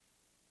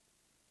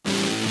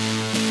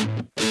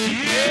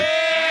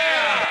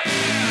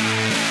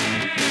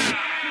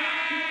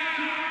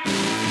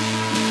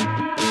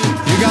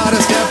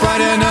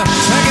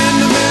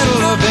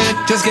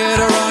Just get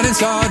a running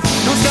start.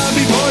 Don't stop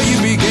before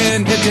you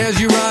begin. It tears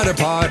you right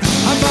apart.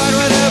 I find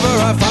whatever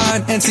I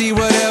find and see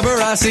whatever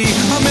I see.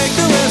 I'll make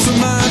the rest of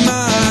my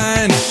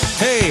mind.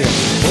 Hey,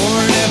 for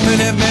an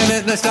infinite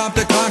minute, let's stop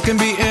the clock and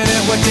be in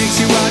it. What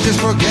takes you out,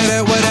 just forget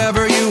it.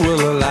 Whatever you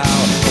will allow.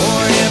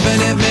 For an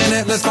infinite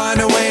minute, let's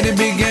find a way to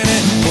begin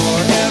it.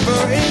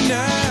 Forever and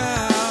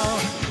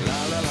now.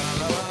 La la la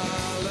la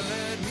la,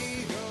 let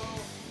me go.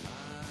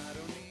 I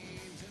don't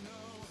need to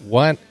know.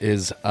 What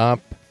is up,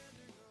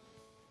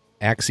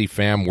 Axie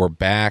fam? We're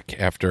back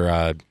after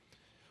a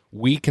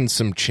week and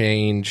some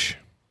change,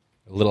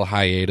 a little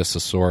hiatus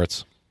of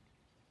sorts.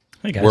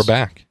 Hey guys. We're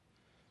back.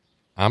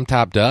 I'm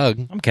Top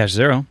Doug. I'm Cash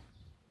Zero.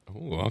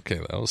 Oh, okay,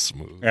 that was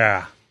smooth.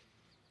 Yeah.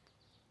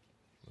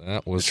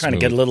 That was Trying to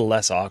get a little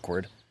less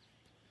awkward.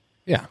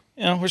 Yeah.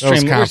 You know, we're That was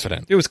streaming.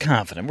 confident. It was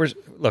confident.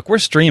 We're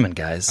streaming,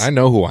 guys. I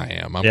know who I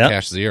am. I'm Yep.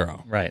 Cash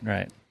Zero. Right.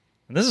 And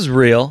this is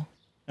real,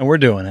 and we're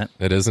doing it.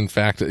 It is, in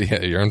fact,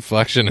 yeah, your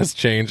inflection has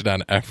changed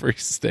on every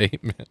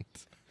statement.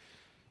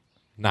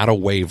 Not a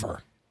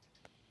waiver.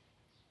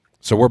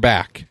 So we're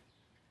back.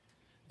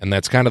 And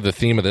that's kind of the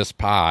theme of this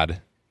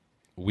pod.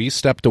 We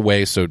stepped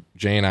away, so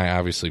Jay and I,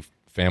 obviously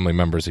family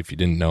members, if you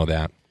didn't know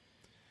that.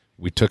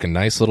 We took a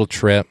nice little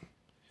trip.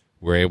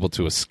 We were able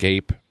to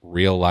escape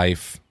real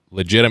life,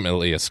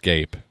 legitimately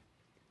escape.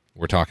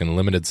 We're talking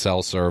limited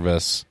cell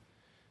service,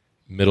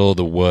 middle of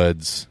the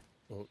woods.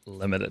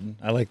 Limited.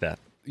 I like that.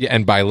 Yeah,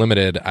 and by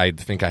limited, I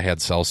think I had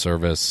cell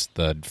service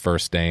the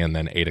first day, and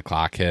then 8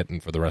 o'clock hit,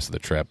 and for the rest of the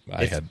trip,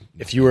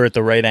 If you were at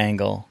the right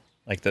angle,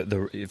 like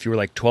if you were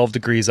like 12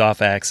 degrees off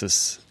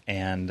axis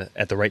and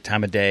at the right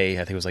time of day, I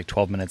think it was like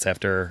 12 minutes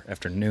after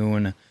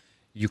noon,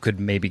 you could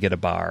maybe get a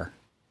bar,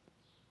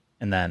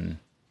 and then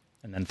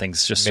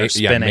things just start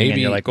spinning, and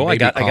you're like, oh, I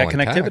got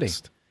connectivity.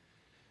 Text.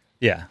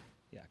 Yeah,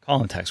 call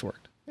and text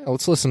worked. Yeah,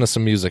 let's listen to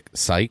some music.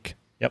 Psych.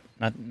 Yep,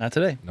 not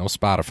today. No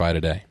Spotify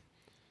today.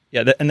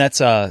 Yeah, and that's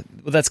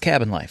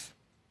cabin life.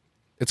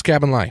 It's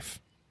cabin life.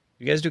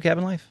 You guys do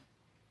cabin life?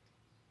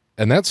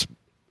 And it's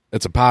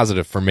a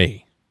positive for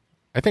me.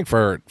 I think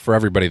for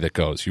everybody that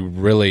goes, you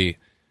really,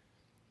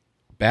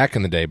 back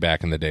in the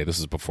day, this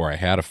is before I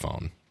had a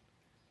phone,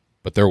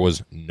 but there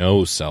was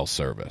no cell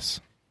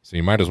service. So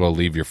you might as well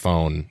leave your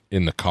phone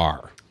in the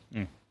car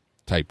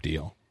type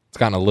deal. It's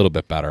gotten a little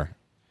bit better,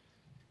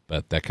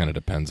 but that kind of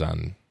depends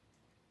on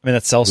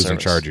that's cell who's service. in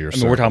charge of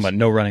your We're talking about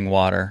no running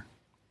water.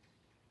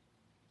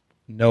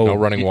 No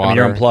running water.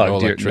 You're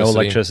unplugged. No No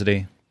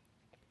electricity.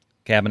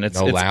 Cabin.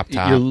 No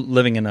laptop. You're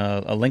living in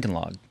a Lincoln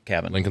log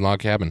cabin. Lincoln log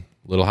cabin.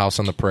 Little house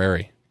on the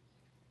prairie.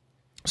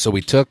 So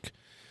we took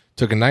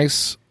a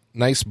nice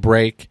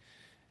break,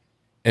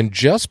 and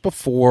just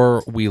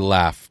before we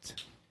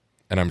left,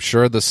 and I'm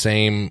sure the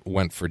same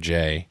went for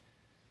Jay,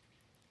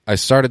 I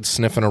started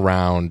sniffing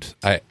around.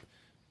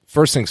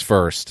 First things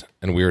first,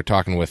 and we were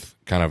talking with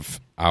kind of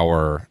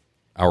our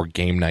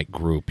game night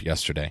group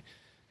yesterday.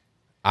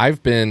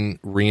 I've been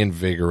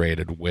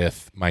reinvigorated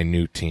with my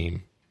new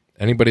team.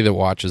 Anybody that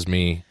watches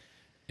me,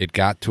 it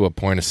got to a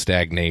point of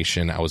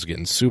stagnation. I was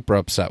getting super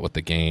upset with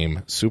the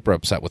game, super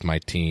upset with my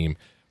team,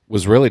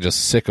 was really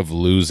just sick of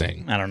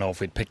losing. I don't know if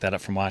we'd pick that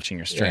up from watching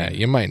your stream. Yeah,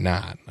 you might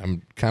not.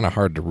 I'm kind of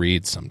hard to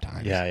read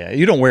sometimes. Yeah.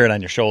 You don't wear it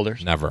on your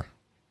shoulders. Never.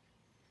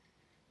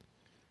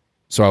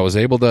 So I was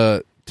able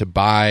to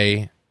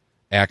buy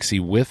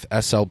Axie with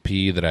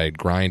SLP that I had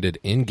grinded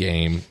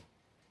in-game,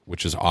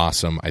 which is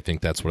awesome. I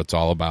think that's what it's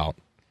all about.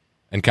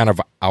 And kind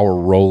of our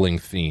rolling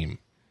theme.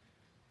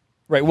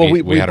 Right. Well,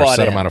 we had bought our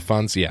set in. amount of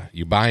funds. Yeah,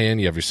 you buy in,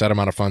 you have your set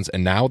amount of funds,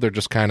 and now they're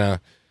just kind of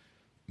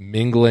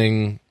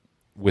mingling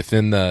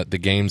within the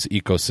game's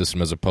ecosystem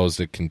as opposed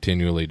to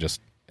continually just,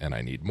 and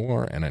I need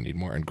more,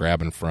 and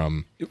grabbing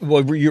from.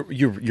 Well,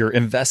 you're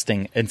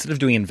investing instead of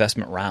doing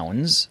investment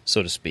rounds,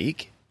 so to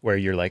speak, where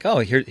you're like, oh,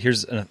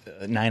 here's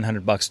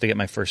 $900 to get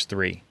my first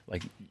 3.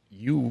 Like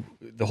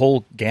the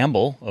whole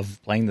gamble of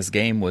playing this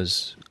game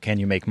was, can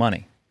you make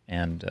money?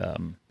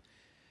 And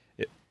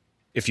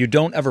if you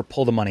don't ever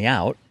pull the money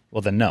out,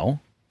 well, then no,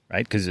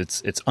 right? Because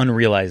it's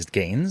unrealized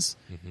gains.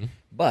 Mm-hmm.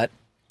 But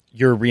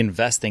you're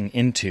reinvesting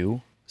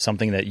into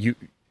something that you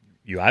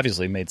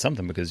obviously made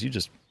something because you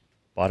just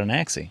bought an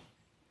Axie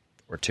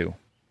or 2.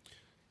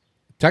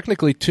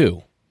 Technically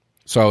 2.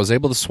 So I was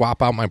able to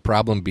swap out my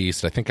problem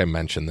beast. I think I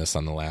mentioned this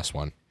on the last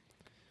one.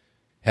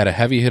 Had a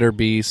heavy hitter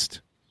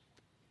beast.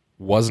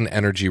 Wasn't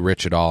energy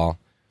rich at all.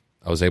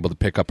 I was able to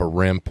pick up a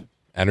rimp,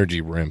 energy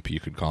rimp, you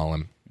could call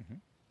him.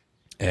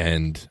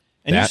 Mm-hmm.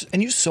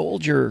 And you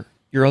sold your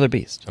other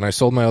beast. And I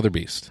sold my other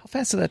beast. How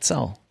fast did that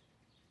sell?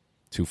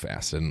 Too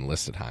fast. I didn't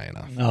list it high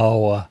enough.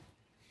 No.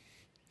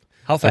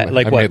 How fast? I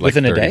what? made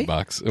Within a day?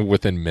 $30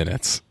 within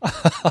minutes.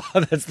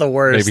 That's the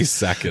worst. Maybe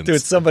seconds.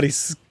 Dude, somebody.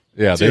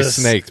 Yeah, they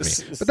snaked me,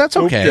 but that's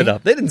okay. It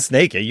up. They didn't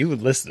snake it. You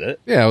listed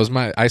it. Yeah, it was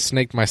I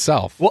snaked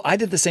myself. Well, I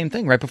did the same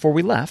thing right before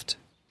we left.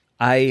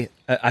 I've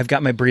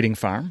got my breeding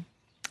farm,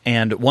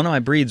 and one of my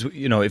breeds.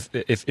 You know,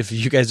 if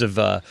you guys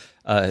have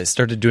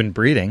started doing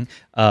breeding,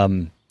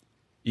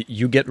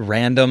 you get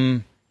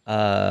random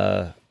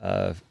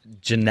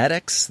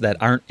genetics that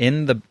aren't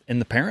in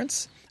the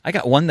parents. I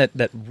got one that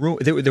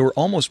they were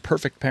almost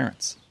perfect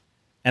parents,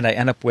 and I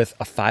end up with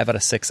a 5 out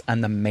of 6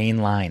 on the main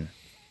line.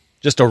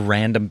 Just a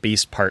random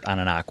beast part on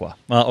an aqua.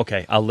 Well,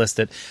 okay, I'll list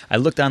it. I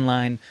looked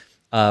online.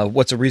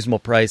 What's a reasonable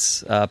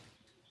price?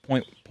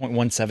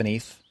 0.17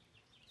 ETH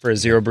for a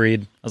zero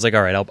breed. I was like,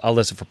 all right, I'll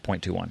list it for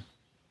 0.21.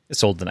 It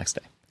sold the next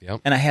day.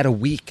 Yep. And I had a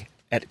week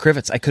at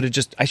Crivets. I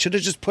should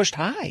have just pushed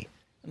high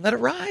and let it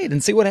ride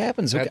and see what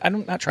happens.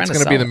 I'm not trying to.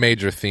 It's going to be the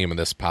major theme of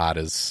this pod.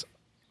 Is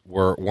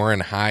we're in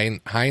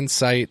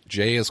hindsight.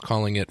 Jay is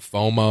calling it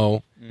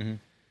FOMO. Mm-hmm.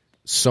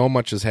 So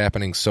much is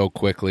happening so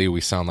quickly.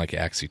 We sound like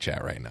Axie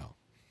Chat right now.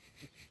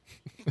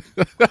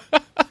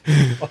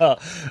 Well,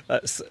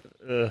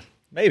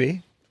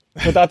 maybe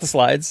without the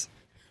slides.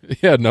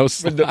 Yeah, no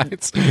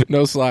slides,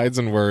 no slides,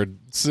 and we're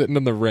sitting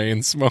in the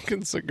rain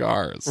smoking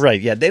cigars.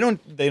 Right? Yeah, they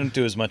don't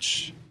do as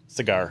much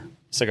cigar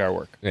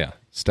work. Yeah,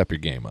 step your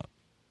game up.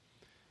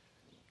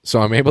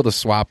 So I'm able to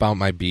swap out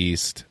my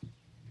beast.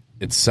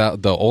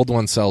 The old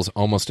one sells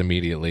almost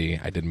immediately.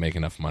 I didn't make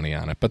enough money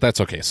on it, but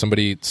that's okay.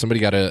 Somebody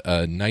got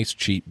a nice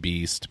cheap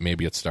beast.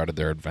 Maybe it started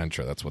their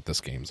adventure. That's what this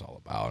game's all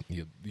about.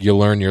 You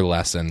learn your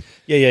lesson.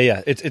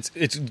 Yeah.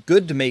 It's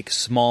good to make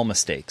small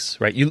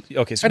mistakes, right? So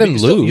I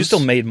didn't lose. You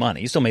still made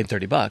money. You still made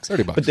 $30.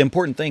 $30. But the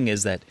important thing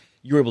is that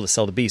you were able to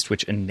sell the beast,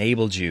 which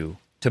enabled you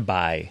to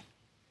buy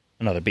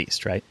another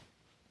beast, right?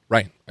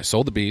 Right. I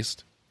sold the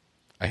beast.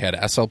 I had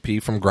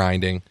SLP from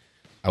grinding.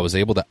 I was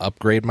able to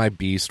upgrade my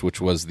beast, which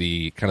was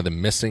the kind of the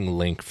missing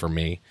link for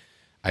me.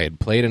 I had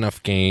played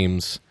enough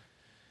games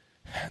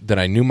that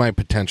I knew my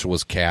potential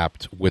was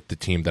capped with the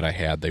team that I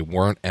had. They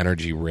weren't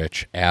energy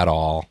rich at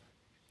all.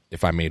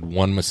 If I made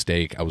one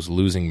mistake, I was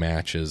losing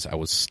matches. I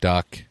was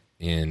stuck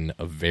in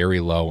a very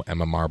low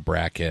MMR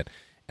bracket,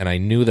 and I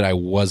knew that I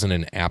wasn't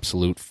an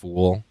absolute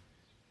fool.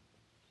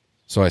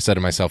 So I said to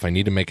myself, I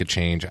need to make a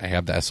change. I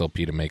have the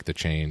SLP to make the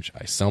change.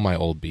 I sell my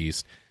old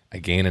beast. I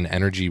gain an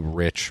energy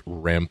rich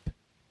Rimp.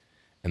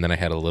 And then I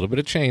had a little bit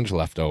of change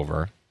left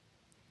over.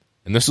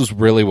 And this was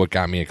really what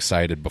got me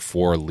excited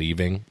before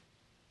leaving.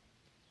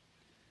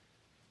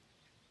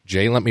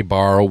 Jay let me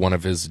borrow one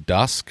of his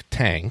Dusk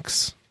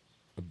tanks.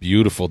 A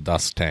beautiful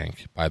Dusk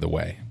tank, by the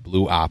way.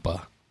 Blue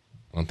Appa.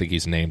 I don't think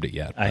he's named it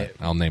yet, but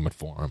I'll name it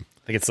for him.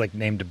 I think it's like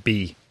named a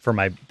B for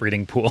my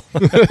breeding pool.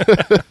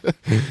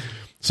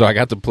 So I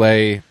got to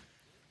play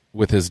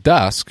with his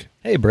Dusk.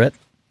 Hey, Britt.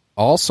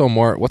 Also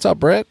more... What's up,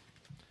 Britt?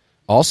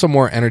 Also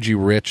more energy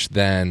rich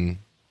than...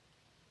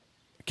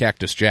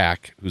 Cactus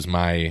Jack, who's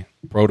my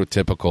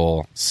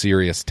prototypical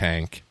Sirius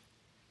tank.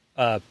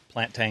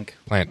 Plant tank.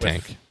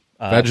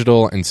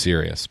 Vegetal and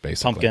Sirius,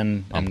 basically.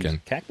 Pumpkin.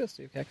 And cactus?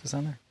 Do you have cactus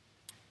on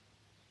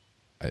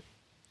there?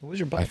 What was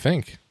your butt? I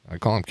think. I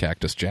call him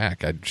Cactus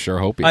Jack. I sure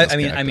hope he does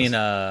cactus.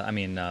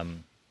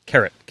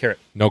 Carrot.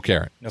 No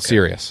carrot. No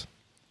Sirius.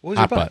 What was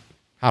your butt?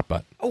 Hot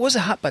butt. Oh, it was a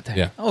hot butt tank.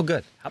 Yeah. Oh,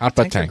 good. Hot butt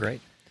tanks tank. are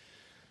great.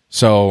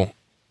 So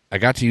I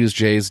got to use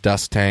Jay's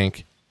Dust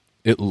tank.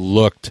 It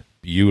looked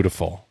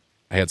beautiful.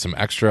 I had some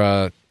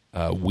extra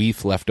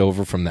Weath left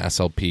over from the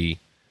SLP,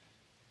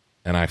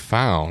 and I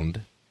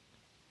found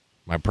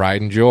my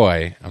pride and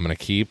joy.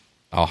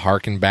 I'll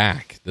harken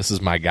back. This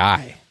is my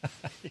guy.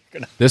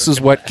 This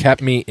is what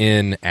kept me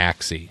in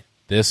Axie.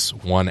 This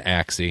one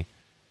Axie.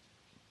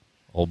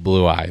 Old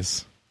Blue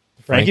Eyes.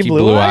 Frankie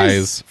Blue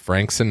Eyes.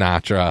 Frank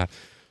Sinatra.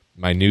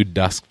 My new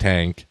Dusk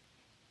tank.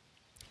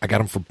 I got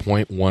him for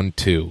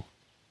 0.12.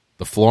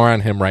 The floor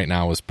on him right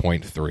now is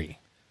 0.3,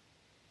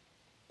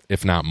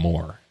 if not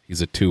more.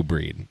 He's a 2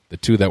 breed. The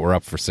 2 that were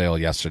up for sale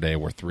yesterday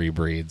were 3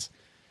 breeds.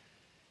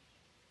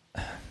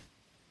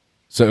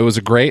 So it was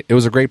a great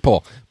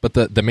pull. But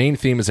the main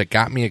theme is it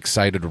got me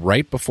excited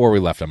right before we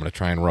left. I'm going to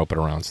try and rope it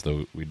around so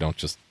that we don't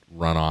just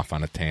run off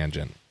on a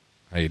tangent.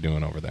 How you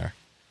doing over there?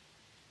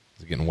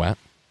 Is it getting wet?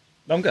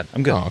 I'm good.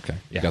 Oh, okay.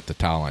 You got the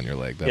towel on your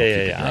leg. That'll keep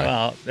it dry.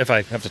 Well, if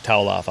I have to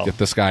towel off, I'll get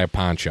this guy a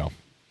poncho.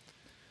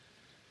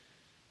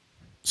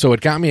 So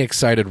it got me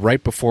excited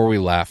right before we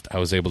left. I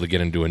was able to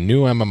get into a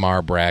new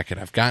MMR bracket.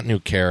 I've got new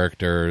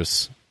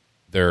characters.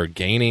 They're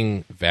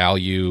gaining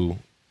value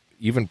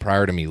even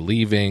prior to me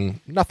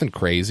leaving. Nothing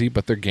crazy,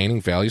 but they're gaining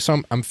value.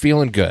 So I'm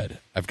feeling good.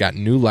 I've got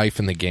new life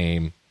in the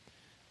game.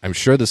 I'm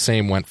sure the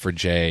same went for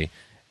Jay.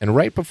 And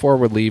right before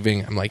we're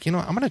leaving, I'm like, I'm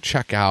going to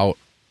check out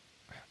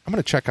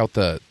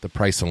the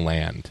price of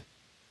land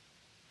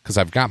because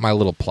I've got my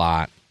little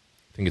plot.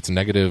 I think it's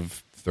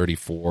negative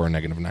 34,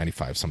 negative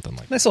 95, something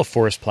like that. Nice little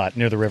forest plot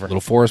near the river.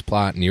 Little forest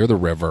plot near the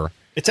river.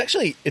 It's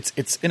actually it's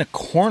in a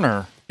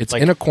corner. It's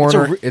in a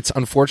corner. It's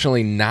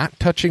unfortunately not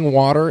touching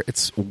water.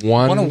 It's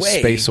one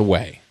space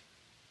away.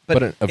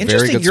 But a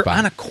very good you're spot.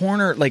 On a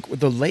corner, like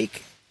the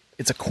lake.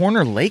 It's a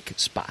corner lake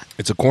spot.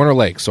 It's a corner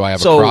lake. So I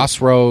have a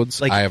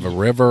crossroads. I have a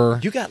river.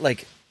 You got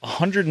like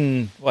 100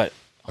 and what?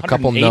 A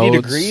couple nodes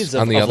degrees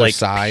on the other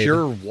side.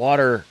 Pure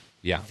water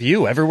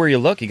view. Everywhere you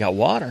look, you got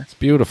water. It's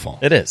beautiful.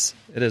 It is.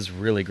 It is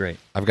really great.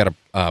 I've got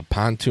a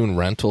pontoon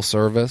rental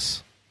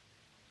service.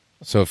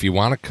 So if you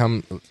want to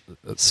come,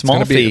 it's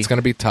going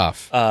to be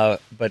tough.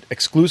 But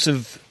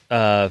exclusive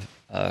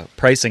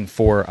pricing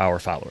for our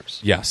followers.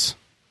 Yes.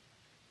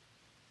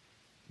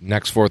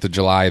 Next 4th of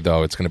July,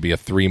 though, it's going to be a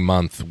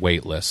 3-month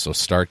wait list. So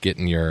start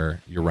getting your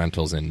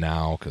rentals in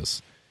now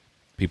because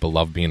people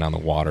love being on the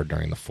water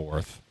during the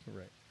 4th.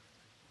 Right.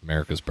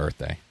 America's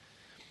birthday.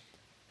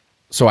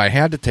 So I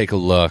had to take a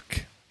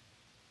look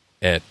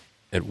at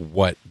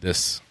what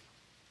this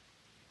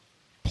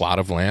plot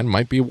of land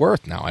might be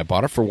worth now. I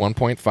bought it for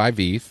 1.5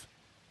 ETH.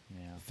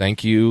 Yeah.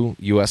 Thank you,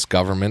 U.S.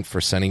 government,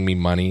 for sending me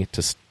money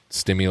to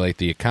stimulate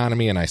the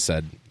economy. And I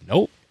said,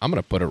 nope, I'm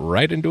going to put it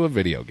right into a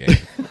video game.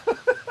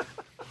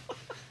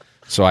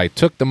 So I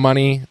took the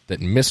money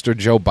that Mr.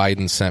 Joe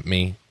Biden sent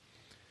me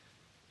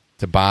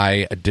to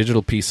buy a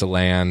digital piece of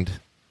land.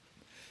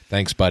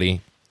 Thanks,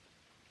 buddy.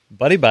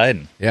 Buddy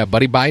Biden. Yeah,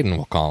 Buddy Biden,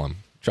 we'll call him.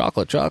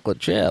 Chocolate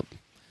chip.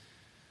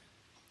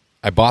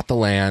 I bought the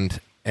land,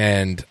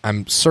 and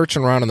I'm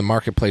searching around in the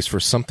marketplace for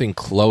something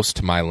close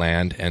to my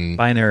land. And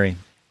Binary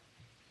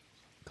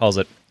calls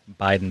it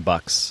Biden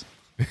bucks.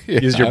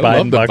 yeah, Use your I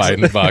Biden love bucks. the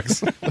Biden bucks.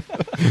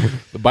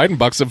 The Biden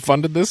bucks have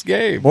funded this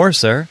game. More,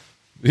 sir.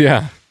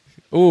 Yeah.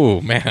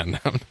 Ooh, man.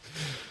 I'm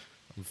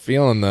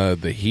feeling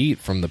the heat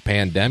from the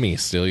pandemic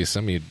still. You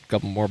send me a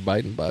couple more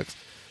Biden bucks.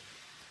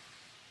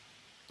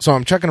 So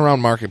I'm checking around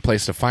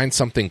Marketplace to find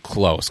something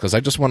close because I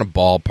just want to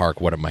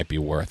ballpark what it might be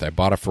worth. I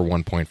bought it for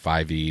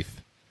 1.5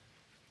 ETH.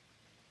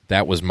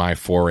 That was my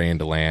foray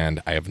into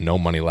land. I have no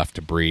money left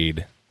to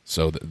breed,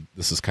 so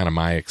this is kind of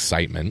my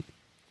excitement.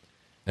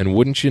 And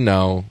wouldn't you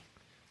know,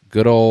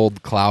 good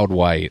old Cloud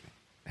White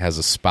has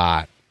a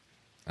spot,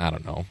 I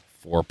don't know,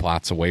 4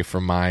 plots away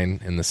from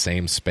mine in the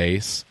same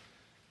space.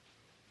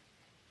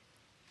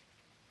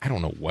 I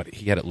don't know what,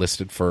 he had it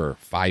listed for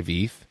 5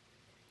 ETH.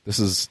 This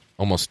is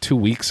almost 2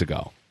 weeks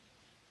ago.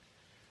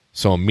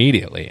 So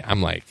immediately,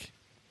 I'm like,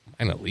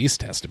 mine at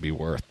least has to be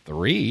worth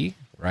 3,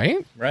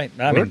 right? Right.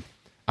 I mean,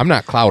 I'm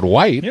not Cloud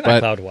White, you're not but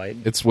Cloud White.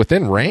 it's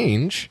within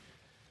range.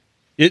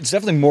 It's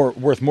definitely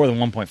worth more than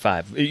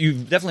 1.5.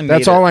 You've definitely made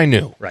That's all I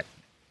knew. Right.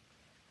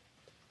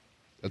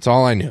 That's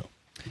all I knew.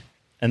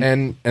 And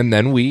then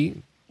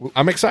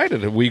I'm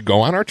excited. We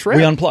go on our trip.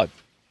 We unplug.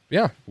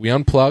 Yeah, we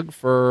unplug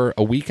for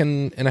a week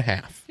and a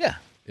half. Yeah.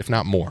 If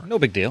not more. No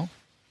big deal.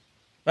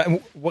 Right,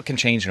 what can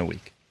change in a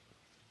week?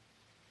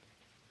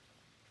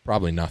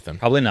 Probably nothing.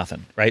 Probably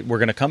nothing, right? We're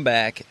going to come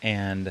back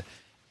and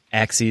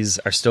axes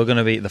are still going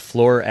to be, the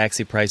floor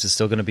axie price is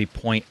still going to be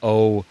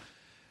 0.0.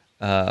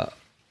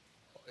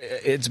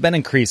 It's been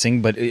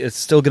increasing, but it's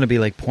still going to be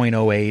like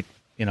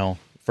 0.08,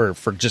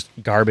 for just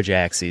garbage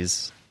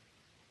axes.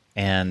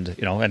 And,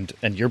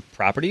 and your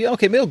property,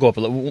 okay, maybe it'll go up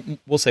a little.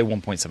 We'll say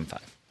 1.75.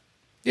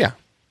 Yeah.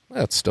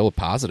 That's still a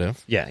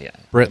positive. Yeah.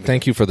 Britt,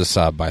 thank you for the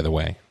sub, by the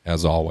way,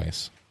 as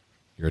always.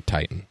 You're a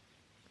Titan.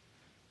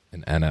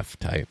 An NF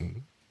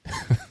Titan.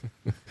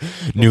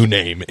 New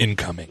name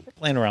incoming.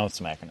 Playing around with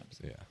some acronyms.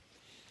 Yeah.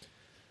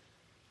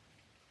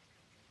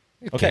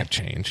 It Okay. can't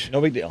change.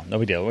 No big deal.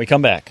 We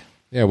come back.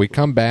 Yeah, we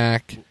come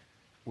back.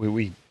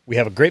 We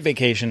have a great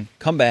vacation,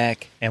 come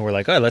back, and we're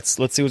like, all right,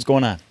 let's see what's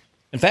going on.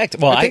 In fact,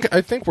 well,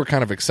 I think we're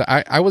kind of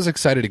excited. I was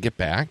excited to get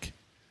back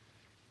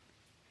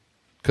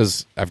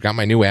because I've got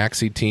my new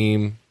Axie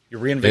team. you're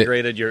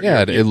reinvigorated.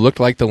 It looked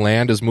like the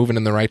land is moving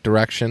in the right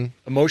direction.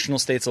 Emotional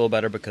state's a little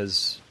better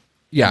because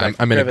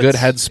I'm in a good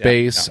Privates.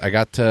 headspace. Yeah. I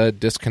got to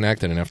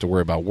disconnect. I didn't have to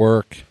worry about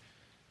work.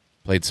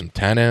 Played some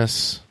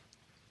tennis.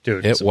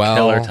 dude, hit some well.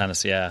 killer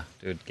tennis. Yeah,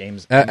 dude,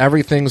 games.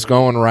 Everything's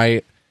going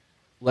right.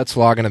 Let's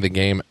log into the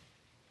game.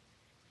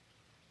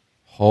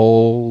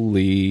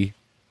 Holy...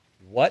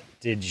 What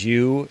did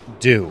you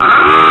do?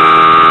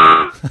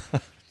 I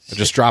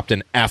just dropped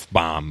an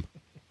F-bomb.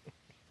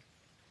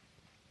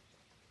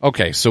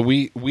 Okay, so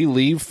we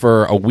leave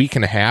for a week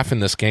and a half,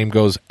 and this game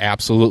goes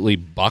absolutely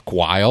buck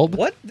wild.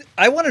 What?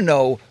 I want to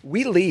know.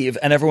 We leave,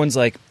 and everyone's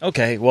like,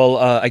 okay, well,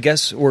 I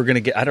guess we're going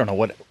to get, I don't know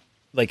what,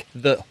 like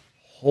the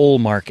whole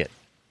market.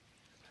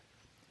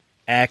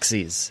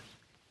 Axes,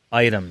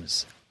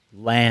 items,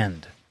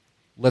 land.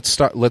 Let's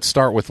start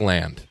with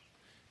land,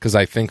 because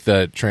I think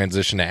the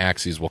transition to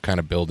Axes will kind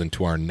of build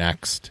into our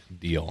next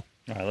deal.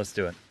 All right, let's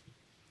do it.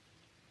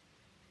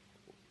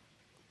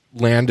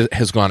 Land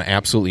has gone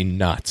absolutely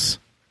nuts.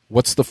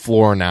 What's the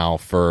floor now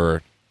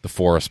for the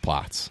forest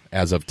plots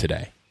as of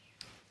today?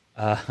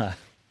 What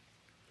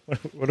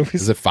do we?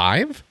 Is it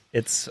 5?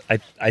 It's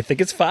I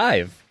think it's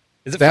 5.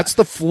 Is it? That's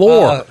the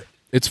floor.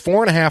 It's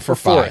 4.5 or 5.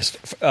 Forest.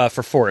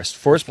 For forest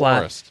plot.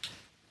 Forest.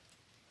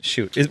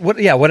 Shoot. What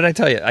did I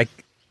tell you? I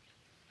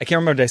can't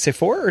remember. Did I say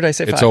 4 or did I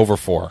say 5? It's over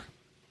 4.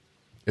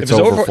 It It's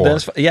was over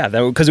 4. Yeah,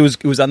 because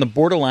it was on the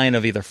borderline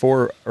of either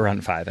 4 or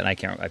on 5, and I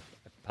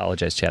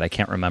apologize, Chad. I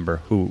can't remember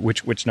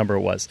which number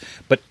it was,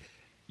 but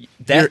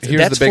Here's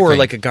that's the big for thing.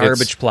 like a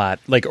garbage plot,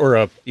 like or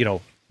a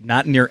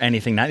not near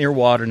anything, not near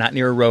water, not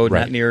near a road, Right.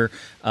 not near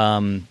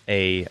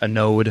a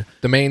node.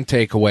 The main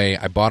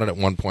takeaway, I bought it at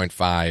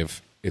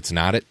 1.5. It's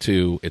not at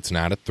 2. It's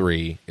not at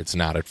 3. It's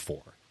not at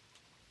 4.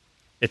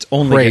 It's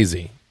only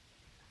Crazy.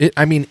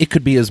 It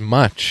could be as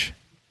much.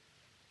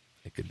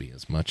 It could be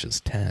as much as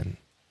 10.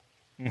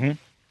 Mm-hmm.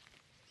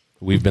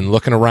 We've been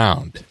looking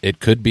around. It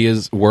could be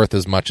worth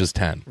as much as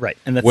 10. right,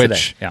 and that's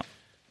which, today. Yeah,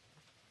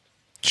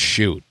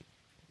 shoot,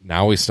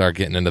 now we start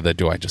getting into the,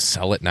 do I just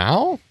sell it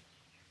now?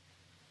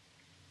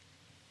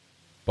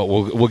 But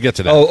we'll get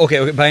to that. Oh,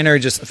 okay. Binary,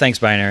 thanks,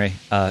 Binary.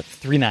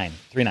 3.9.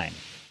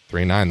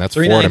 3.9. That's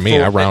 4 to me.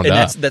 I round and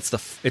up.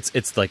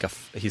 It's like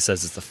he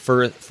says it's the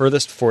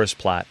furthest forest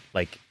plot.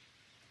 Like,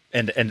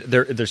 and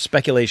there's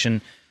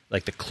speculation.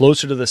 Like the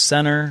closer to the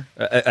center,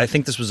 I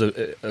think this was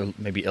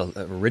maybe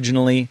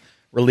originally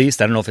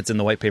released. I don't know if it's in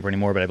the white paper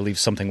anymore, but I believe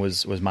something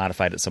was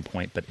modified at some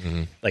point. But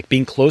like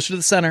being closer to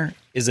the center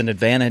is an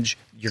advantage.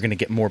 You're going to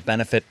get more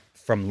benefit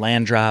from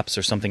land drops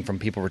or something from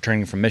people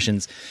returning from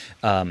missions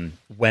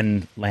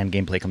when land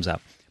gameplay comes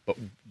out. But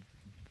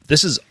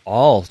this is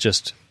all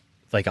just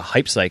like a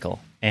hype cycle.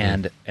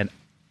 And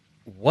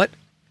what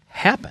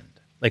happened?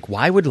 Like,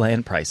 why would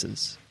land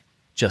prices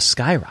just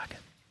skyrocket?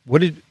 What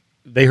did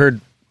they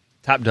heard?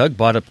 Top Doug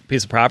bought a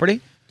piece of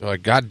property. They're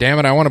like, God damn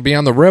it! I want to be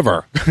on the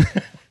river.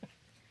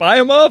 Buy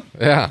them up.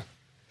 Yeah.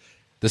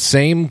 The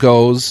same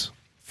goes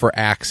for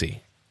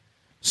Axie.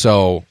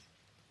 So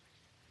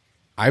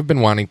I've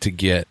been wanting to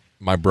get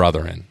my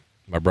brother in.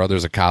 My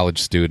brother's a college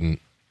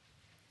student.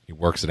 He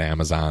works at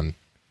Amazon.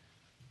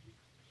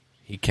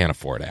 He can't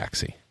afford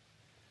Axie.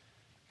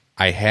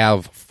 I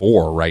have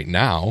 4 right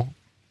now.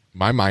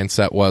 My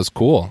mindset was,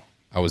 cool.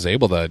 I was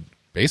able to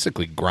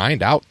basically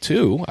grind out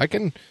 2. I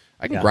can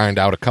grind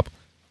out a couple.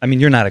 I mean,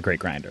 you're not a great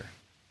grinder.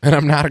 And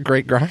I'm not a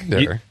great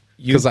grinder.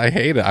 Because I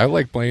hate it. I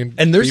like playing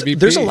and there's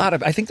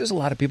PvP. I think there's a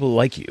lot of people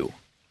like you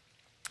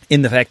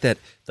in the fact that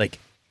like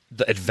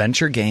the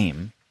adventure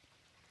game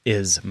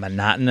is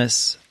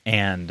monotonous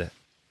and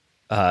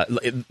I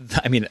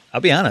mean, I'll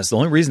be honest, the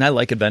only reason I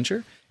like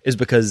adventure is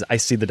because I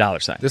see the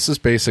dollar sign. This is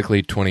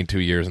basically 22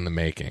 years in the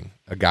making.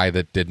 A guy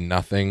that did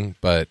nothing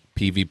but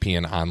PvP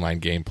and online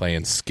gameplay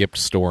and skipped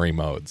story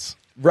modes.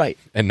 Right.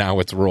 And now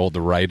it's rolled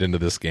right into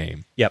this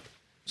game. Yep.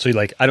 So you're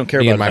like, I don't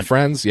care Me about and my adventure.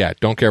 friends,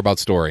 don't care about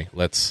story.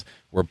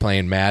 We're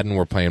playing Madden,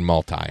 we're playing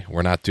multi.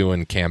 We're not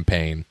doing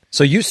campaign.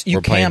 So you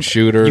we're playing camp,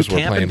 shooters, you we're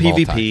camp playing in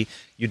PvP. multi.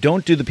 You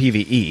don't do the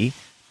PvE,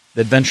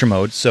 the adventure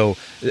mode. So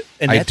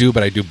I do,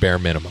 but I do bare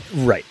minimum.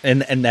 Right.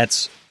 And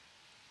that's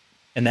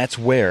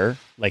where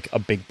like a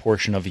big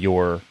portion of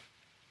your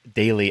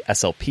daily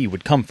SLP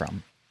would come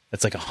from.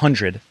 That's like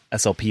 100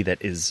 SLP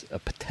that is a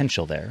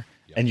potential there.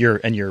 Yep.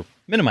 And you're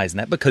minimizing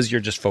that because you're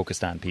just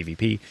focused on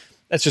PvP.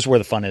 That's just where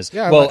the fun is.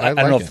 Yeah, well, I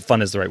don't know like if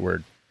fun is the right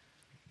word.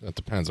 That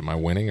depends. Am I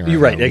winning or You're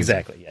am I right, losing?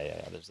 exactly.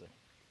 Yeah. There's a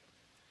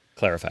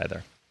clarify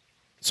there.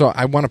 So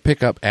I want to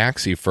pick up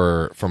Axie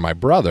for my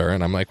brother,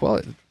 and I'm like,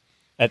 well,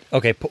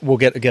 We'll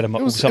get a it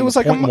was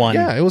like one.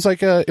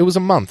 it was a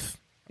month.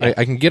 Yeah.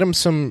 I can get him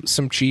some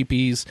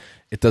cheapies.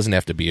 It doesn't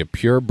have to be a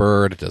pure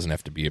bird. It doesn't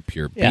have to be a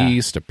pure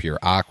beast, a pure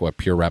aqua, a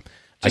pure rep.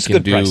 Just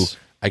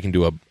I can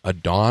do a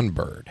dawn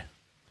bird.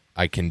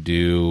 I can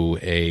do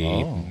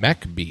a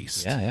mech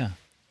beast. Yeah.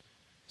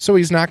 So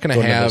he's not going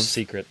to have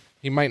secret.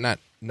 He might not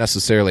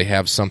necessarily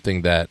have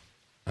something that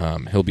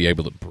he'll be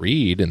able to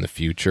breed in the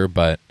future,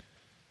 but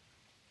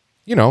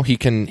you know, he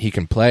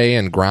can play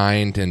and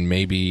grind and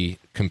maybe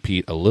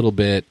compete a little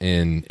bit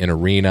in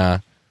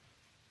arena.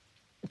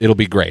 It'll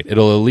be great.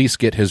 It'll at least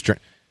get his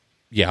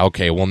yeah,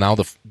 okay. Well, now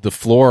the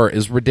floor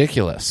is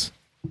ridiculous.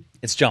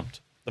 It's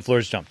jumped. The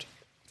floor's jumped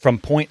from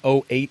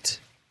 0.08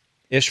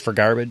 ish for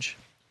garbage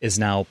is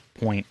now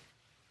point.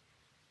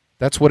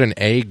 That's what an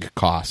egg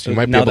costs. You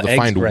might be able to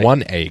find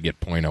one egg at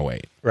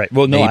 0.08. Right.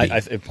 Well, no, Maybe. I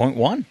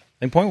 0.1. I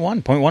think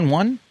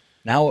 0.11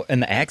 now,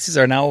 and the axes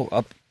are now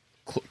up,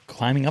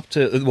 climbing up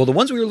to. Well, the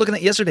ones we were looking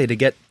at yesterday to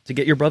get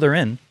your brother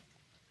in,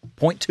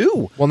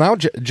 0.2. Well, now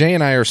Jay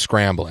and I are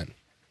scrambling.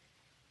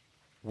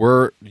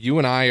 We're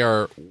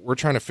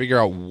trying to figure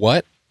out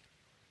what.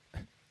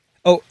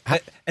 Oh,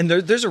 and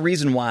there's a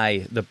reason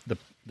why the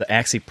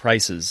Axie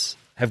prices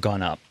have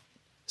gone up.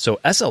 So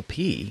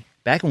SLP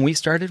back when we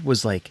started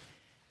was like,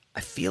 I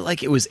feel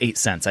like it was 8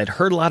 cents. I'd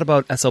heard a lot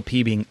about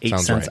SLP being 8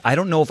 Sounds cents. right. I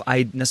don't know if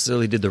I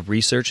necessarily did the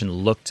research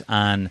and looked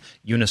on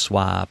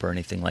Uniswap or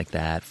anything like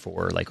that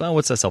for like, well,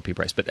 what's SLP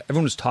price? But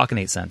everyone was talking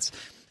 8 cents.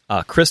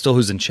 Crystal,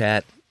 who's in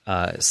chat,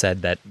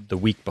 said that the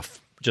week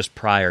just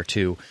prior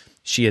to,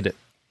 she had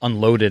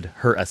unloaded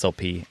her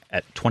SLP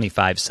at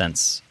 25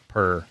 cents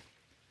per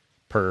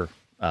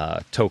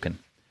token.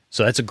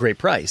 So that's a great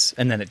price.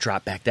 And then it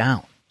dropped back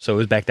down. So it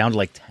was back down to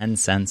like 10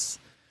 cents.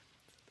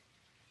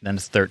 Then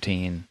it's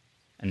 13.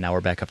 And now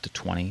we're back up to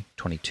 20,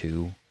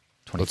 22,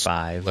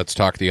 25. Let's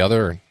talk the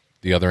other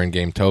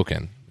in-game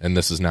token. And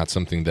this is not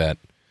something that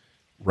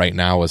right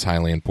now is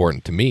highly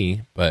important to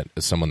me, but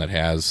as someone that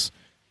has,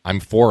 I'm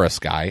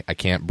forest guy, I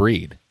can't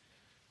breed.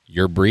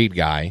 You're breed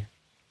guy,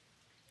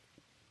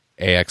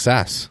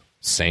 AXS,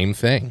 same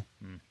thing.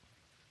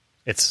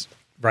 It's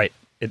right.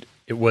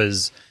 It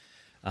was,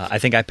 I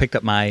think I picked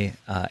up my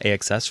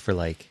AXS for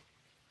like,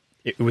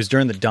 it was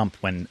during the dump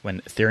when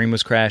Ethereum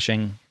was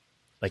crashing.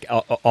 Like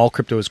all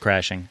crypto was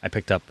crashing. I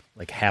picked up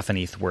like half an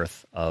ETH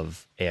worth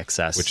of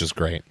AXS, which is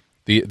great.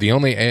 The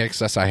only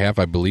AXS I have,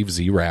 I believe,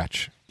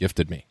 Zratch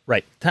gifted me.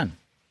 Right, 10.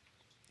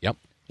 Yep,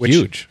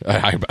 huge.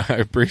 I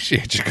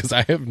appreciate you because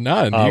I have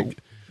none.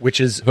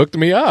 Which is hooked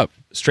me up.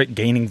 straight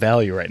gaining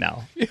value right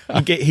now.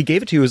 Yeah. He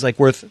gave it to you. It was like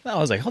worth. I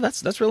was like, oh,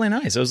 that's really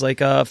nice. It was like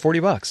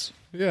 $40.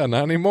 Yeah,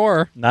 not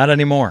anymore. Not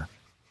anymore.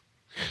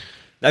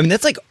 I mean,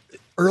 that's like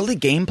early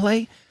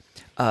gameplay.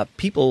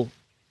 People,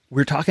 we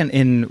were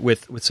talking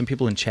with some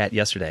people in chat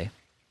yesterday,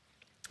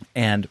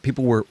 and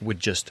people would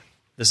just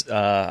this.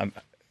 I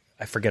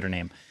forget her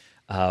name.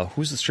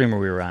 Who's the streamer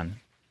we were on?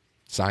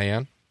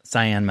 Cyan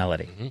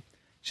Melody.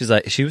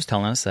 Mm-hmm. She was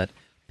telling us that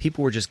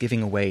people were just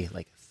giving away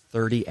like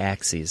 30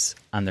 Axies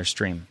on their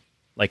stream,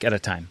 like at a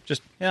time.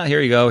 Just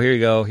here you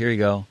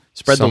go.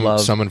 Spread the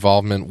love. Some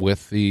involvement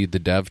with the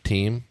dev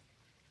team.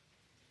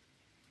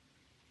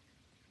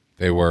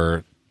 They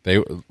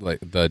like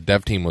the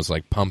dev team was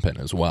like pumping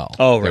as well.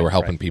 Oh, right, they were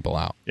helping people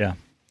out.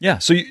 Yeah.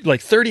 So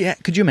like 30.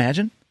 Could you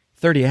imagine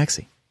 30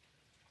 Axie?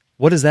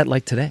 What is that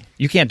like today?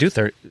 You can't do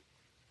 30.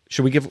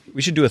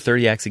 We should do a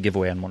 30 Axie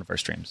giveaway on one of our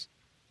streams.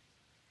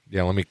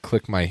 Yeah, let me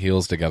click my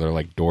heels together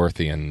like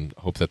Dorothy and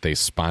hope that they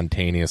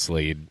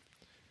spontaneously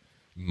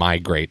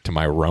migrate to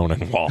my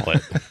Ronin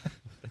wallet.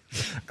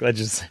 Glad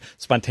you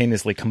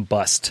spontaneously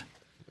combust.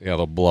 Yeah,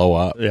 they'll blow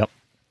up. Yep.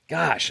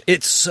 Gosh,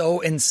 it's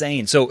so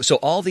insane. So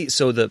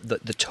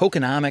the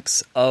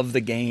tokenomics of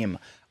the game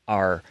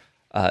are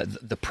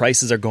the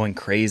prices are going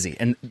crazy,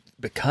 and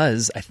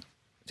because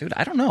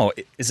I don't know,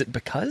 is it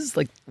because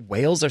like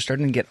whales are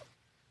starting to get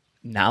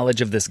knowledge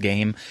of this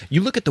game?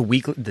 You look at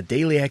the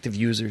daily active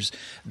users,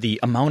 the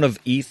amount of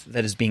ETH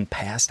that is being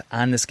passed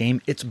on this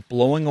game, it's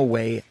blowing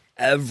away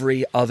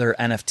every other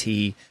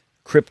NFT,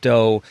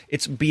 crypto.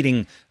 It's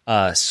beating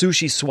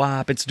Sushi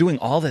Swap. It's doing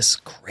all this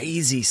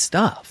crazy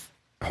stuff.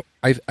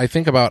 I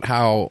think about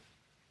how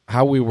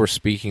we were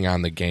speaking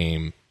on the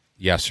game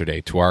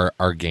yesterday to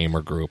our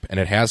gamer group, and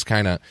it has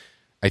kind of,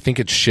 I think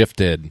it's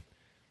shifted.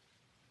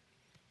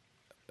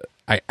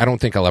 I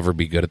don't think I'll ever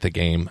be good at the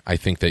game. I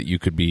think that you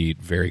could be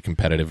very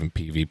competitive in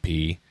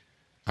PvP.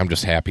 I'm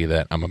just happy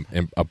that I'm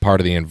a part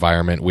of the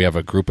environment. We have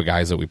a group of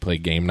guys that we play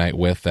game night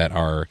with that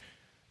are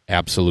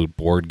absolute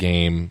board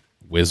game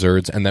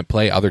wizards and that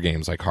play other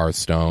games like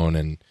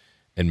Hearthstone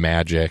and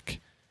Magic,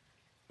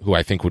 who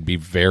I think would be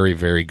very,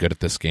 very good at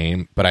this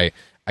game. But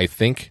I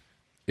think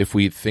if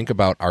we think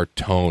about our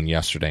tone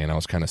yesterday, and I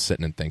was kind of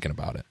sitting and thinking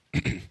about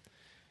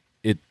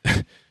it,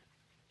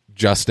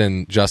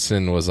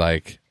 Justin was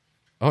like,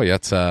 "Oh yeah,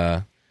 it's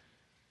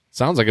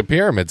sounds like a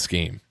pyramid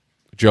scheme,"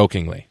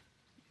 jokingly.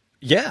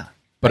 Yeah,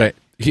 but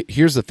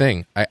here's the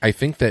thing: I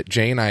think that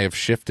Jay and I have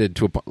shifted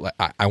to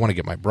I want to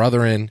get my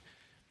brother in.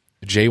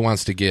 Jay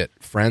wants to get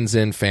friends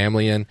in,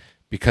 family in,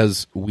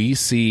 because we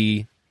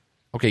see,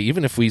 okay,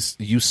 even if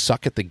you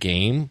suck at the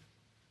game,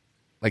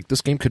 like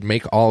this game could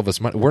make all of us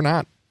money. We're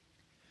not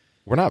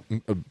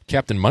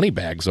Captain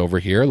Moneybags over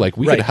here. Like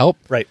we could help.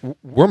 Right,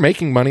 we're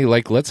making money.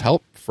 Like let's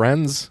help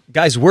friends.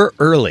 Guys, we're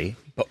early,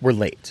 but we're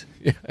late.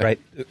 Yeah. Right,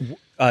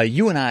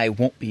 you and I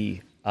won't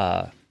be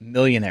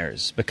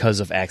millionaires because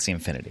of Axie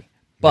Infinity.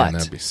 But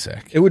that'd be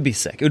sick. It would be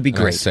sick. It would be And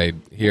great. I say,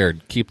 here,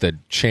 keep the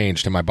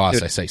change to my boss.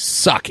 Dude, I say,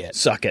 suck it.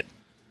 Suck it.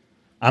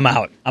 I'm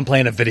out. I'm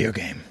playing a video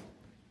game.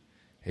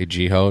 Hey,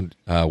 Jiho,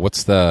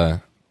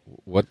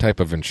 what type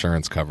of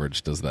insurance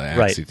coverage does the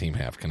Axie team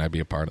have? Can I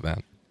be a part of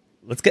that?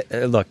 Let's get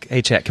look.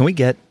 Hey, chat. Can we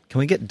get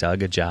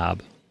Doug a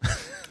job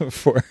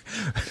for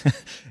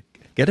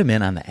get him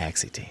in on the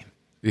Axie team?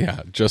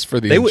 Yeah, just for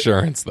the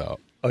insurance, though.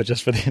 Oh,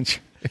 just for the insurance.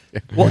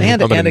 Well,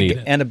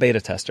 and a beta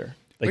tester.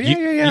 Like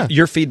yeah.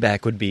 Your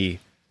feedback would be,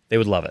 they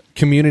would love it.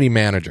 Community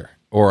manager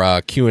or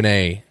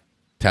Q&A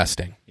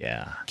testing.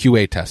 Yeah.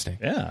 QA testing.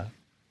 Yeah.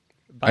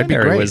 I'd be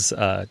Binary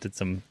great. Did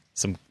some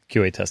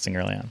QA testing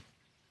early on.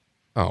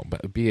 Oh,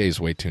 but BA is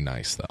way too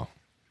nice, though.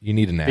 You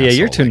need an asshole. Yeah,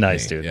 you're too like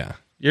nice, me. dude. Yeah.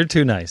 You're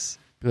too nice.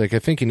 Be like, I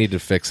think you need to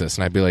fix this.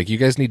 And I'd be like, you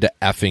guys need to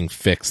effing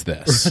fix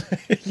this.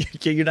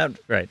 You're not,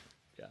 right.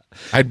 Yeah.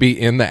 I'd be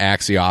in the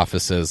Axie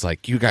offices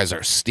like, you guys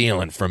are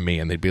stealing from me.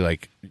 And they'd be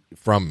like,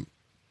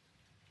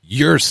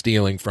 you're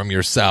stealing from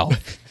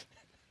yourself.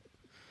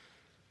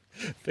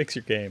 Fix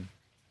your game.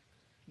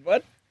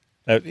 What?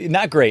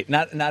 Not great.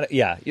 Not.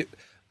 Yeah.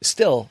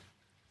 Still,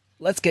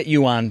 let's get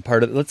you on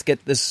part of. Let's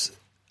get this.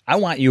 I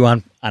want you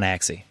on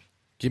Axie.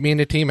 Get me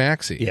into Team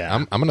Axie. Yeah.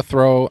 I'm going to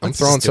throw. I'm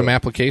throwing some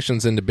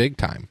applications into big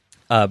time.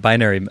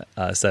 Binary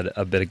said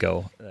a bit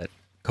ago that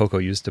Coco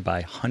used to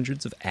buy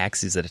hundreds of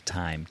Axies at a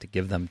time to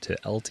give them to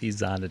LT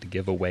Zonda to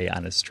give away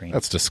on his stream.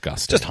 That's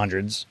disgusting. Just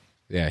hundreds.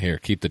 Yeah, here,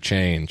 keep the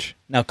change.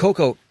 Now,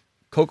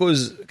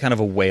 Coco's kind of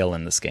a whale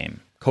in this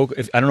game. Coco,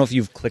 I don't know if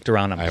you've clicked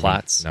around on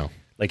plots. No.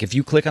 Like if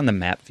you click on the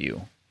map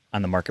view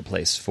on the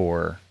marketplace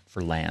for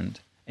land,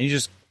 and you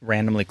just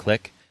randomly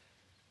click,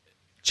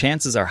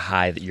 chances are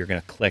high that you're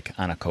going to click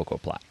on a Coco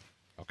plot.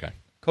 Okay.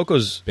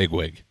 Coco's big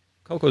wig.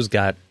 He's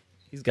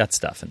got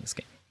stuff in this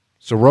game.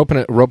 So roping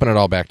it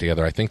all back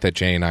together, I think that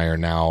Jay and I are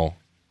now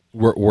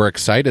we're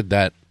excited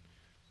that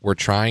we're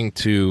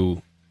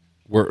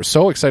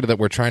so excited that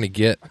we're trying to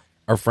get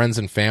our friends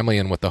and family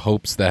in with the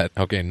hopes that,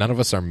 okay, none of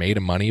us are made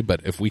of money,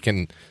 but if we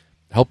can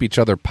help each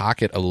other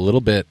pocket a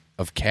little bit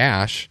of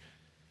cash,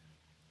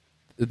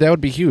 that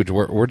would be huge.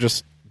 We're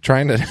just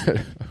trying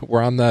to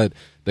we're on the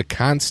the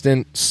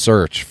constant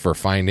search for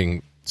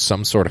finding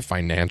some sort of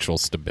financial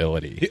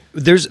stability.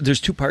 There's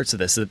two parts of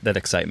this that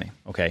excite me.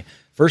 Okay,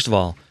 first of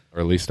all, Or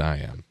at least I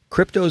am.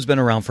 crypto's been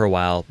around for a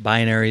while.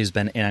 Binary's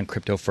been in on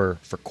crypto for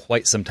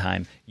quite some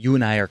time. You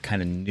and I are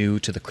kind of new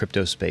to the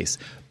crypto space,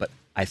 but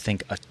I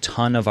think a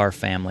ton of our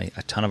family,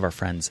 a ton of our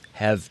friends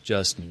have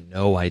just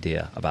no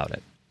idea about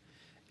it.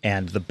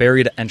 And the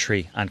barrier to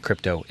entry on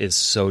crypto is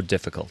so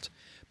difficult.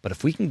 But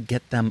if we can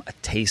get them a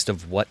taste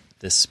of what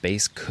this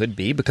space could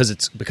be, because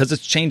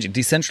it's changing.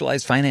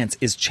 Decentralized finance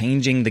is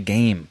changing the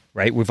game,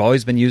 right? We've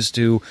always been used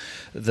to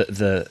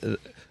the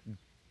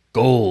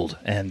gold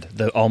and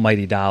the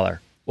almighty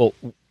dollar. Well,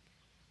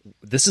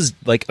 this is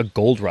like a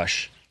gold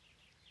rush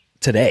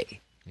today.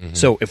 Mm-hmm.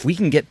 So if we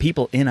can get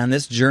people in on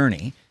this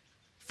journey,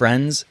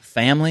 friends,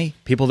 family,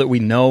 people that we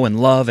know and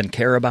love and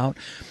care about,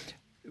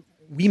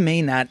 we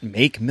may not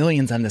make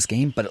millions on this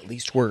game, but at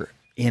least we're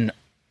in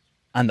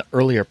on the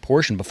earlier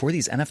portion before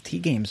these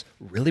NFT games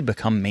really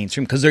become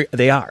mainstream, because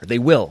they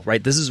will,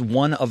 right? This is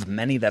one of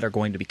many that are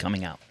going to be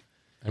coming out.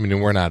 I mean,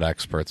 we're not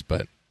experts,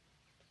 but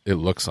it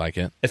looks like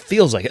it. It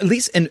feels like it. At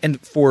least,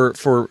 and for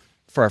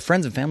our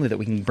friends and family that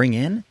we can bring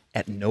in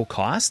at no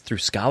cost through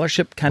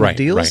scholarship kind of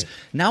deals. Right.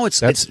 Now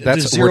it's that's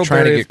zero we're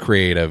trying barrier. to get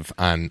creative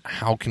on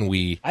how can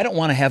we. I don't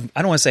want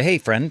to say, hey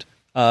friend,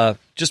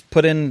 just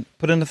put in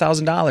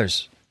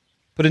 $1,000,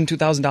 put in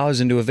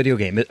 $2,000 into a video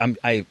game.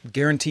 I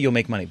guarantee you'll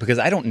make money, because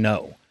I don't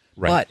know.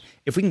 Right. But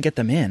if we can get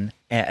them in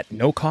at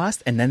no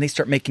cost, and then they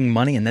start making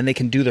money, and then they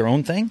can do their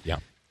own thing. Yeah.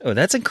 Oh,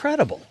 that's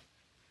incredible.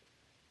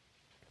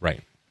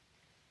 Right.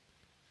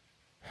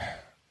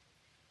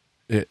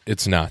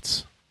 It's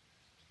nuts.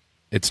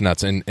 It's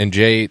nuts. And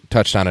Jay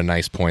touched on a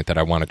nice point that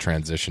I want to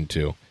transition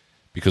to,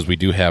 because we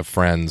do have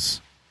friends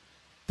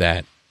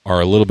that are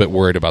a little bit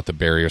worried about the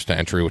barriers to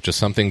entry, which is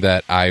something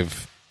that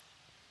I've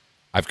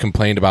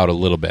complained about a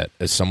little bit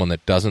as someone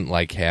that doesn't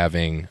like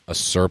having a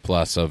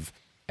surplus of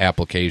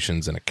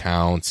applications and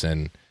accounts.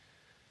 And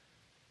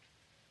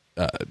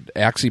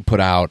actually put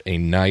out a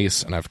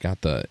nice, and I've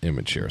got the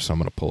image here, so I'm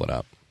going to pull it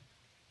up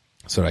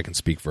so that I can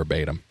speak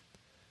verbatim,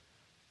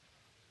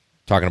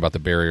 talking about the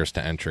barriers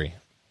to entry.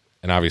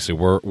 And obviously,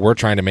 we're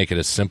trying to make it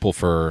as simple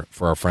for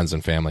our friends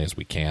and family as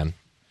we can,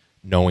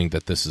 knowing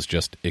that this is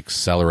just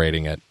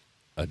accelerating at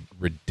a